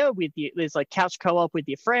multiplayer with you. There's like couch co-op with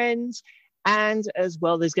your friends, And as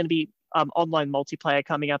well, there's going to be online multiplayer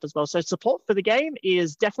coming up as well. So support for the game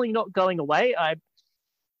is definitely not going away.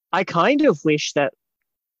 I kind of wish that,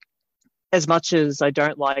 as much as I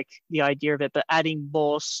don't like the idea of it, but adding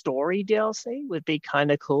more story DLC would be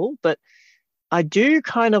kind of cool. But I do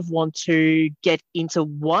kind of want to get into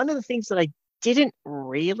one of the things that I didn't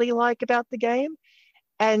really like about the game.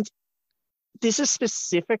 And this is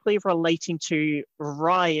specifically relating to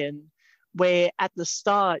Ryan, where at the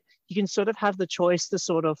start, you can sort of have the choice to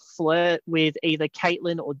sort of flirt with either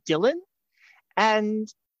Caitlin or Dylan. And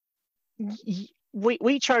we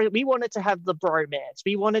wanted to have the bromance.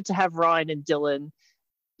 We wanted to have Ryan and Dylan,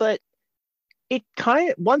 but it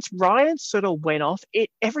kind of, once Ryan sort of went off,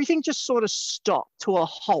 everything just sort of stopped to a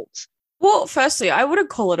halt. Well, firstly, I wouldn't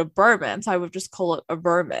call it a bromance. I would just call it a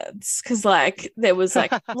romance because, like, there was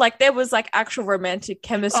like actual romantic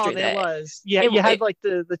chemistry. Oh, there was. Yeah, you had like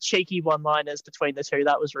the cheeky one-liners between the two.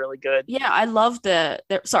 That was really good. Yeah, I loved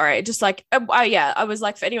sorry, just like, I was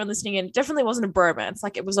like, for anyone listening in, it definitely wasn't a bromance.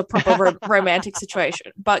 Like, it was a proper romantic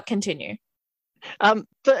situation. But continue. But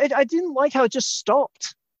I didn't like how it just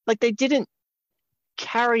stopped. Like, they didn't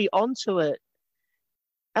carry onto it,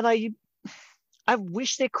 and I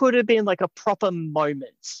wish there could have been like a proper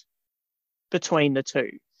moment between the two.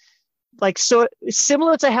 Like, so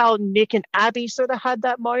similar to how Nick and Abby sort of had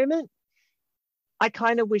that moment, I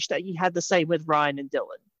kind of wish that you had the same with Ryan and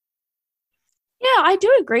Dylan. Yeah, I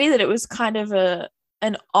do agree that it was kind of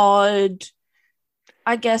an odd,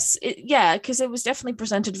 I guess, because it was definitely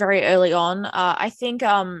presented very early on. I think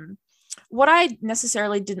what I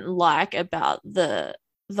necessarily didn't like about the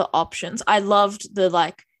options, I loved the,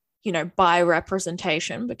 like, you know, bi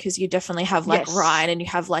representation, because you definitely have like Ryan and you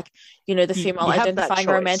have like, you know, the female identifying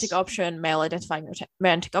romantic option, male identifying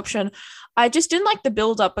romantic option. I just didn't like the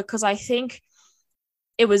build up because I think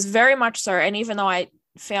it was very much so. And even though I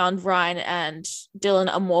found Ryan and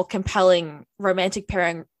Dylan a more compelling romantic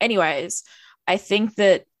pairing anyways, I think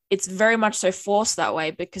that it's very much so forced that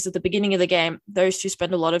way because at the beginning of the game, those two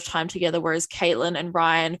spend a lot of time together, whereas Caitlin and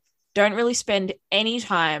Ryan don't really spend any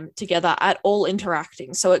time together at all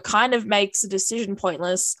interacting. So it kind of makes the decision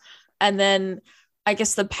pointless. And then I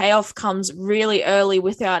guess the payoff comes really early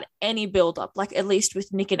without any build-up. Like, at least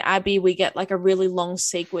with Nick and Abby, we get like a really long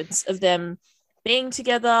sequence of them being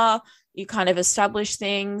together. You kind of establish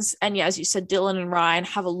things. And yeah, as you said, Dylan and Ryan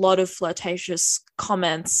have a lot of flirtatious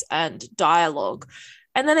comments and dialogue.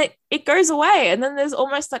 And then it goes away. And then there's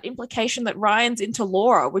almost that implication that Ryan's into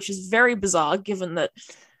Laura, which is very bizarre given that,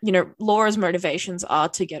 you know, Laura's motivations are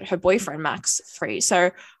to get her boyfriend Max free. So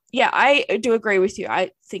yeah, I do agree with you. I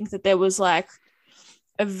think that there was like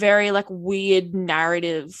a very like weird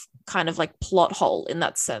narrative kind of like plot hole in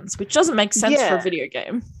that sense, which doesn't make sense for a video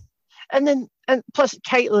game. And plus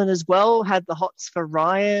Caitlin as well had the hots for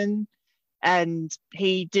Ryan, and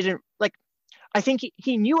he didn't like, I think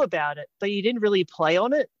he knew about it, but he didn't really play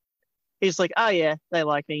on it. He's like, oh yeah, they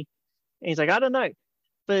like me. And he's like, I don't know.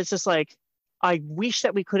 But it's just like, I wish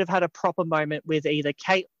that we could have had a proper moment with either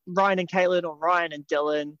Ryan and Caitlin or Ryan and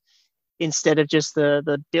Dylan instead of just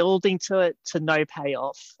the building to it to no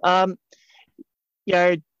payoff. You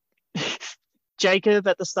know, Jacob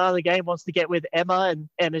at the start of the game wants to get with Emma, and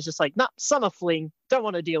Emma's just like, nah, summer fling, don't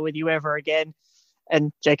want to deal with you ever again.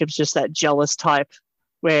 And Jacob's just that jealous type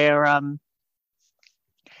where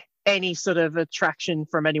any sort of attraction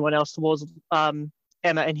from anyone else towards Emma,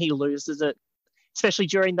 and he loses it. Especially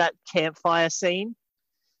during that campfire scene.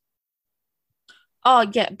 Oh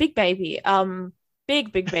yeah, big baby.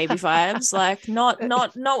 Big baby vibes. Like not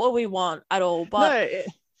what we want at all. But no,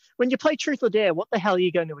 when you play Truth or Dare, what the hell are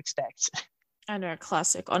you going to expect? I know,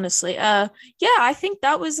 classic, honestly. Yeah, I think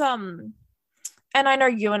that was and I know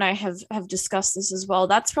you and I have discussed this as well.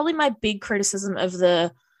 That's probably my big criticism of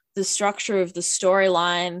the structure of the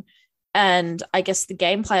storyline and I guess the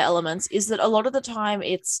gameplay elements is that a lot of the time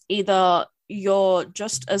it's either you're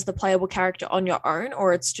just as the playable character on your own,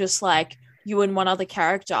 or it's just like you and one other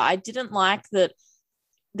character. I didn't like that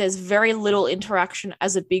there's very little interaction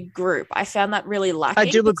as a big group. I found that really lacking. I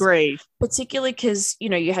do agree. Particularly because, you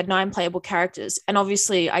know, you had 9 playable characters. And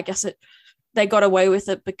obviously, I guess they got away with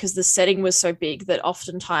it because the setting was so big that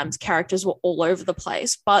oftentimes characters were all over the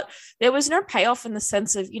place. But there was no payoff in the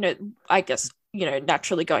sense of, you know, I guess, you know,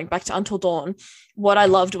 naturally going back to Until Dawn, what I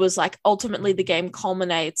loved was like ultimately the game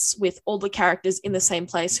culminates with all the characters in the same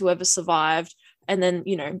place, whoever survived. And then,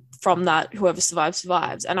 you know, from that, whoever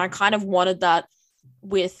survives. And I kind of wanted that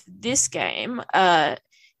with this game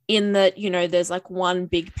in that, you know, there's like one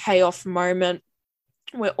big payoff moment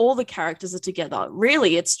where all the characters are together.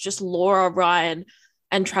 Really, it's just Laura, Ryan,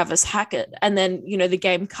 and Travis Hackett. And then, you know, the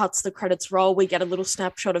game cuts, the credits roll, we get a little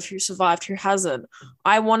snapshot of who survived, who hasn't.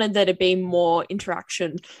 I wanted there to be more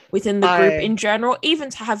interaction within the group in general, even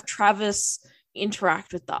to have Travis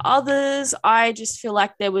interact with the others. I just feel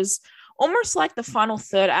like there was almost like the final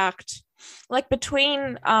third act, like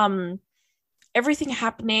between everything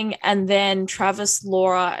happening and then Travis,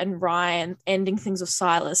 Laura, and Ryan ending things with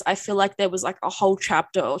Silas. I feel like there was like a whole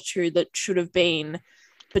chapter or two that should have been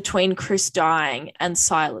between Chris dying and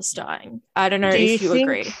Silas dying. I don't know if you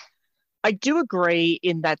agree. I do agree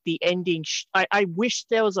in that the ending, I wish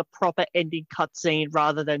there was a proper ending cutscene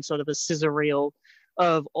rather than sort of a scissor reel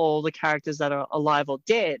of all the characters that are alive or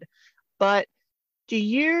dead. But do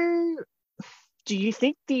you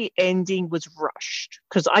think the ending was rushed?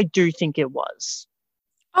 Because I do think it was.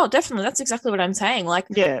 Oh, definitely. That's exactly what I'm saying. Like,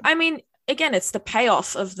 yeah. I mean, again, it's the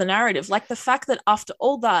payoff of the narrative. Like the fact that after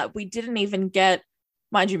all that, we didn't even get,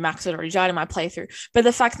 mind you, Max had already died in my playthrough, but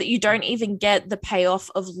the fact that you don't even get the payoff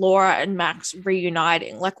of Laura and Max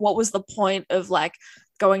reuniting, like what was the point of like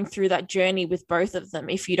going through that journey with both of them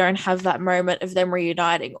if you don't have that moment of them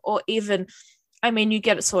reuniting? Or even, I mean, you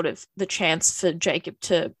get sort of the chance for Jacob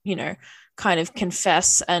to, you know, kind of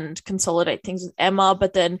confess and consolidate things with Emma,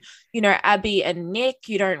 but then, you know, Abby and Nick,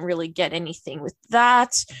 you don't really get anything with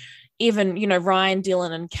that. Even, you know, Ryan,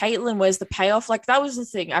 Dylan, and Caitlin, where's the payoff? Like, that was the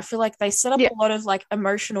thing. I feel like they set up a lot of, like,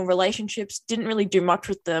 emotional relationships, didn't really do much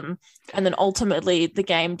with them, and then ultimately the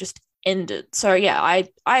game just ended. So, yeah,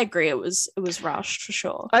 I agree. It was rushed, for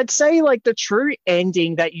sure. I'd say, like, the true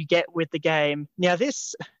ending that you get with the game... Now,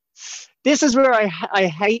 this is where I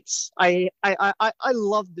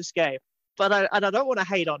love this game, but I don't want to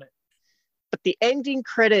hate on it. But the ending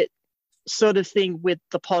credit sort of thing with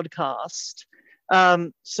the podcast...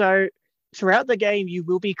 So throughout the game, you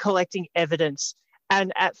will be collecting evidence,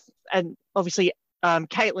 and obviously,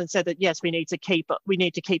 Caitlin said that yes, we need to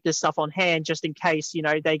keep this stuff on hand just in case, you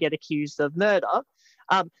know, they get accused of murder.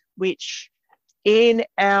 Which in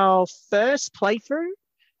our first playthrough,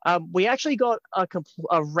 we actually got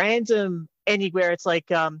a random ending where it's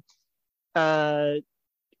like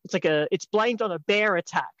it's blamed on a bear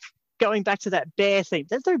attack. Going back to that bear theme,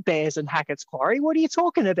 there's no bears in Hackett's Quarry. What are you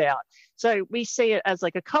talking about? So we see it as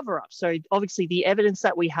like a cover-up. So obviously the evidence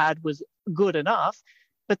that we had was good enough.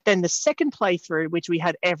 But then the second playthrough, which we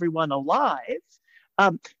had everyone alive,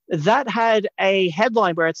 that had a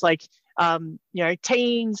headline where it's like, you know,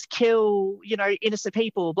 teens kill, you know, innocent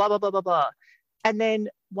people, blah, blah, blah, blah, blah. And then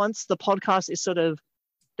once the podcast is sort of,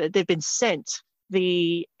 they've been sent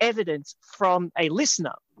the evidence from a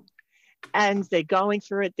listener, and they're going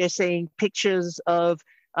through it. They're seeing pictures of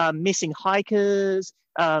missing hikers,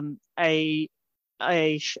 a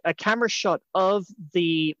camera shot of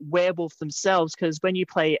the werewolf themselves, because when you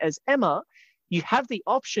play as Emma, you have the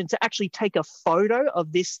option to actually take a photo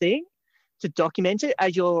of this thing to document it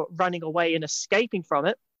as you're running away and escaping from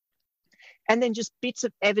it, and then just bits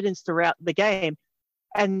of evidence throughout the game.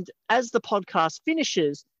 And as the podcast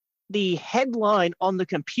finishes, the headline on the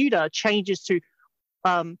computer changes to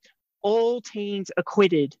all teens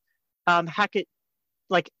acquitted, Hackett's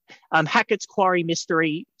Quarry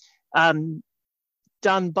mystery,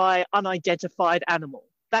 done by unidentified animal,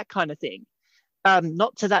 that kind of thing.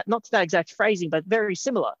 Not to that exact phrasing, but very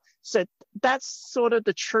similar. So that's sort of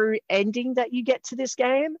the true ending that you get to this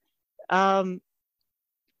game. I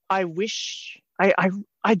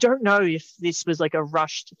don't know if this was like a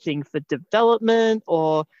rushed thing for development,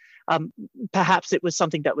 or perhaps it was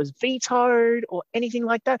something that was vetoed or anything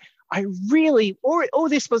like that. Or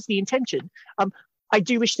this was the intention. I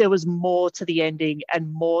do wish there was more to the ending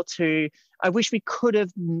and more to, I wish we could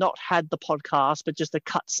have not had the podcast, but just a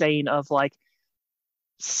cutscene of like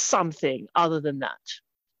something other than that.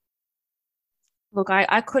 Look,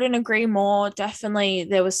 I couldn't agree more. Definitely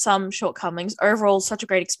there was some shortcomings. Overall, such a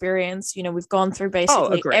great experience. You know, we've gone through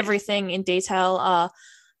basically everything in detail.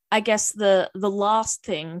 I guess the last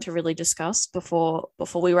thing to really discuss before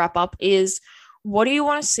we wrap up is, what do you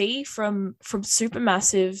want to see from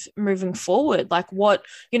Supermassive moving forward? Like, what,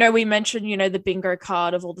 you know, we mentioned, you know, the bingo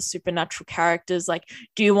card of all the supernatural characters. Like,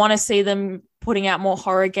 do you want to see them putting out more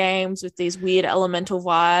horror games with these weird elemental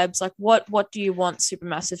vibes? Like, what do you want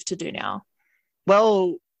Supermassive to do now?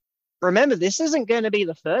 Well, remember, this isn't going to be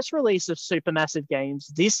the first release of Supermassive games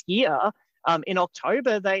this year. In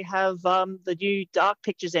October, they have the new Dark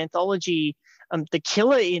Pictures anthology, The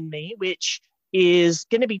Killer in Me, which is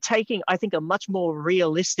going to be taking, I think, a much more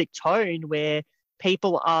realistic tone where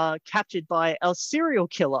people are captured by a serial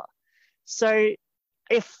killer. So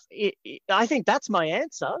I think that's my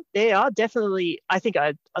answer. They are definitely, I think,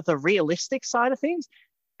 the realistic side of things.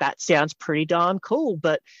 that sounds pretty darn cool.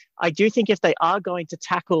 But I do think if they are going to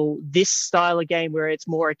tackle this style of game where it's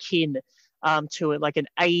more akin to it, like an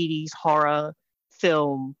 80s horror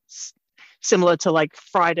film, similar to like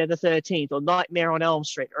Friday the 13th or Nightmare on Elm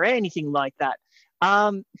Street or anything like that,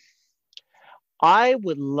 I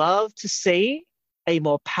would love to see a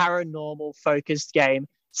more paranormal focused game.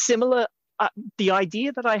 Similar, the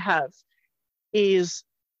idea that I have is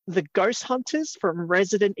the Ghost Hunters from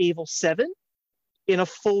Resident Evil 7 in a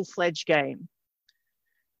full-fledged game.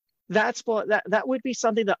 That's what that would be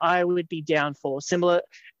something that I would be down for. Similar,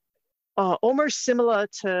 almost similar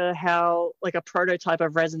to how like a prototype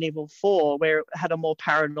of Resident Evil 4, where it had a more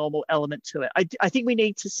paranormal element to it. I think we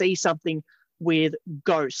need to see something with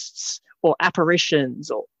ghosts or apparitions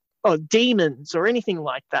or demons or anything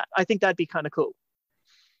like that. I think that'd be kind of cool.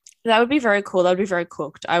 That would be very cool. That would be very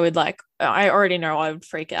cooked. I already know I would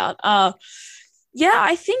freak out. Yeah,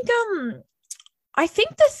 I think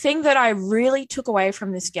the thing that I really took away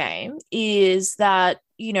from this game is that,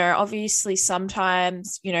 obviously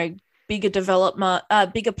sometimes,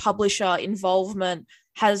 bigger publisher involvement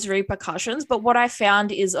has repercussions. But what I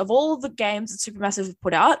found is, of all the games that Supermassive have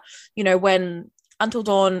put out, when Until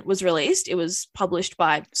Dawn was released, it was published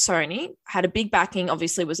by Sony, had a big backing,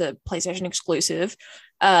 obviously was a PlayStation exclusive.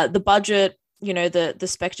 The budget, the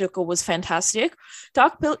spectacle was fantastic.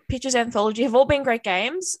 Dark Pictures Anthology have all been great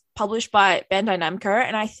games published by Bandai Namco.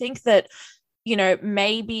 And I think that,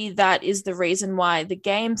 maybe that is the reason why the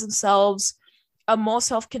games themselves are more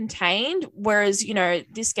self-contained, whereas,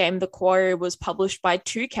 this game, The Quarry, was published by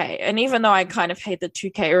 2K. And even though I kind of hate that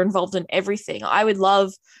 2K are involved in everything, I would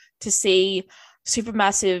love to see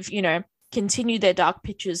Supermassive, continue their Dark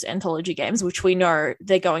Pictures anthology games, which we know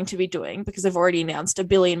they're going to be doing because they've already announced a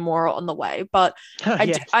billion more on the way. But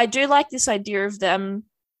I do like this idea of them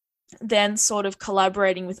then sort of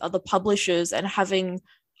collaborating with other publishers and having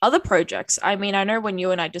other projects. I mean, I know when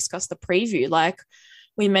you and I discussed the preview, like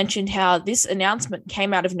we mentioned how this announcement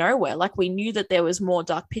came out of nowhere. Like we knew that there was more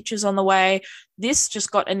Dark Pictures on the way. This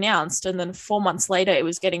just got announced and then 4 months later it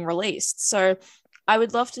was getting released. So I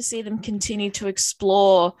would love to see them continue to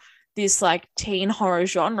explore this like teen horror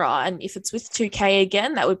genre. And if it's with 2K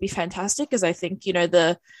again, that would be fantastic, because I think,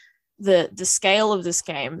 the scale of this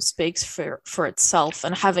game speaks for itself,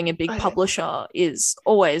 and having a big publisher is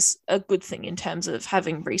always a good thing in terms of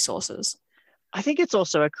having resources. I think it's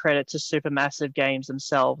also a credit to Supermassive Games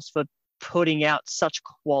themselves for putting out such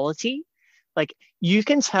quality. Like you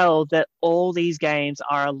can tell that all these games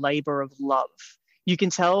are a labor of love. You can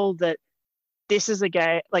tell that this is a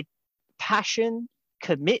game, like passion,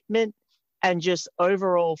 commitment, and just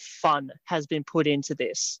overall fun has been put into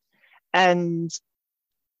this. And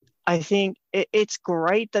I think it's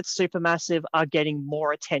great that Supermassive are getting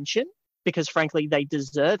more attention, because frankly, they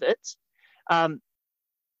deserve it.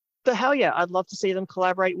 But hell yeah, I'd love to see them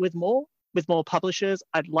collaborate with more publishers.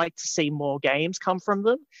 I'd like to see more games come from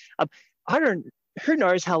them. Who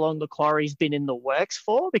knows how long The Quarry's been in the works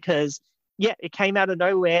for, because yeah, it came out of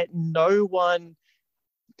nowhere.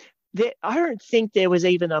 I don't think there was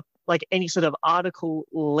even any sort of article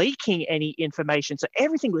leaking any information. So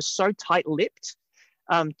everything was so tight-lipped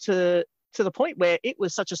to the point where it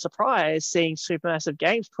was such a surprise seeing Supermassive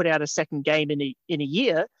Games put out a second game in a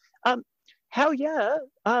year. Hell yeah.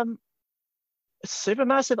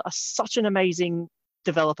 Supermassive are such an amazing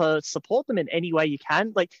developer. Support them in any way you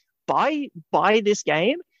can. Like buy this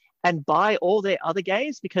game and buy all their other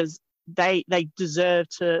games, because they deserve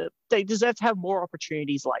to have more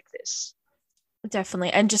opportunities like this.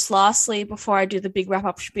 Definitely. And just lastly, before I do the big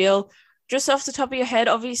wrap-up spiel, just off the top of your head,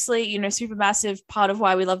 obviously, Supermassive, part of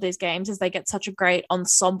why we love these games is they get such a great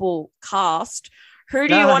ensemble cast. Who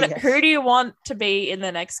do you want to be in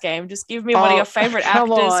the next game? Just give me one of your favorite actors.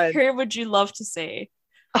 On. Who would you love to see?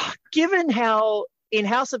 Given how in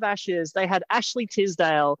House of Ashes they had Ashley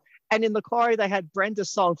Tisdale, and in The Quarry they had Brenda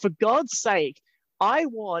Song, for God's sake, I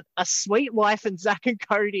want a Sweet Life and Zack and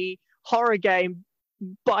Cody horror game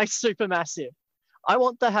by Supermassive. I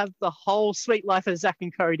want to have the whole Sweet Life of Zack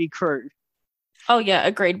and Cody crew. Oh yeah,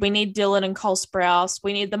 agreed. We need Dylan and Cole Sprouse.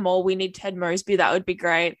 We need them all. We need Ted Mosby. That would be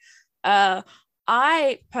great.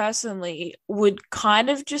 I personally would kind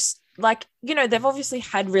of just they've obviously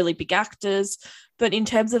had really big actors, but in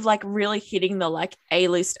terms of really hitting the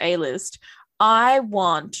A-list, I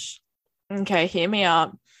want, okay, hear me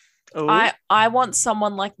out. Ooh. I want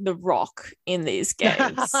someone like The Rock in these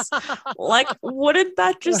games. Wouldn't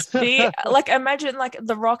that just be imagine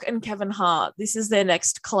The Rock and Kevin Hart. This is their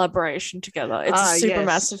next collaboration together. It's a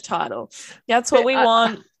Supermassive title. That's what we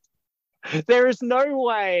want. There is no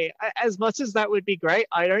way, as much as that would be great,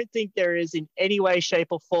 I don't think there is in any way, shape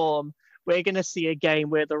or form we're going to see a game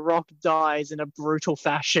where The Rock dies in a brutal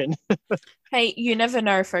fashion. Hey, you never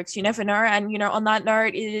know, folks. You never know. And, on that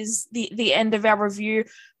note, it is the end of our review.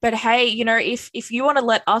 But hey, if you want to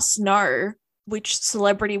let us know which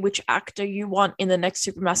celebrity, which actor you want in the next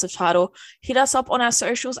Supermassive title, hit us up on our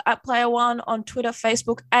socials at Player One on Twitter,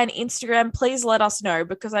 Facebook, and Instagram. Please let us know,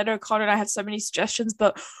 because I know Connor and I have so many suggestions,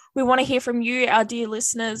 but we want to hear from you, our dear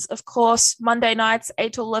listeners. Of course, Monday nights,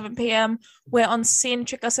 8 to 11 p.m. We're on SYN.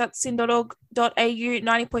 Check us out, syn.org.au,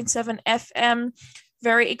 90.7 FM.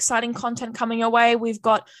 Very exciting content coming your way. We've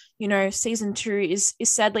got, season 2 is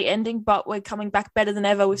sadly ending, but we're coming back better than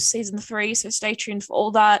ever with season 3. So stay tuned for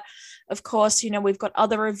all that. Of course, we've got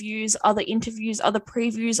other reviews, other interviews, other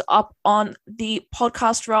previews up on the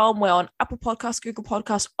podcast realm. We're on Apple Podcasts, Google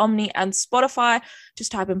Podcasts, Omni, and Spotify.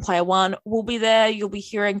 Just type in Player One. We'll be there. You'll be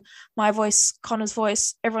hearing my voice, Connor's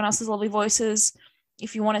voice, everyone else's lovely voices.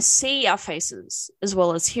 If you want to see our faces as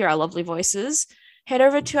well as hear our lovely voices, head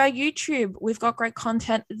over to our YouTube. We've got great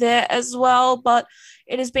content there as well. But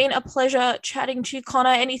it has been a pleasure chatting to you, Connor.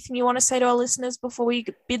 Anything you want to say to our listeners before we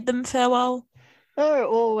bid them farewell? Oh,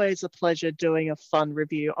 always a pleasure doing a fun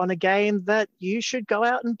review on a game that you should go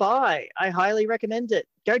out and buy. I highly recommend it.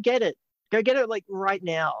 Go get it. Go get it right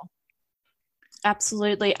now.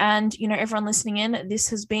 Absolutely. And, everyone listening in, this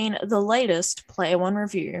has been the latest Player One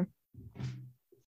review.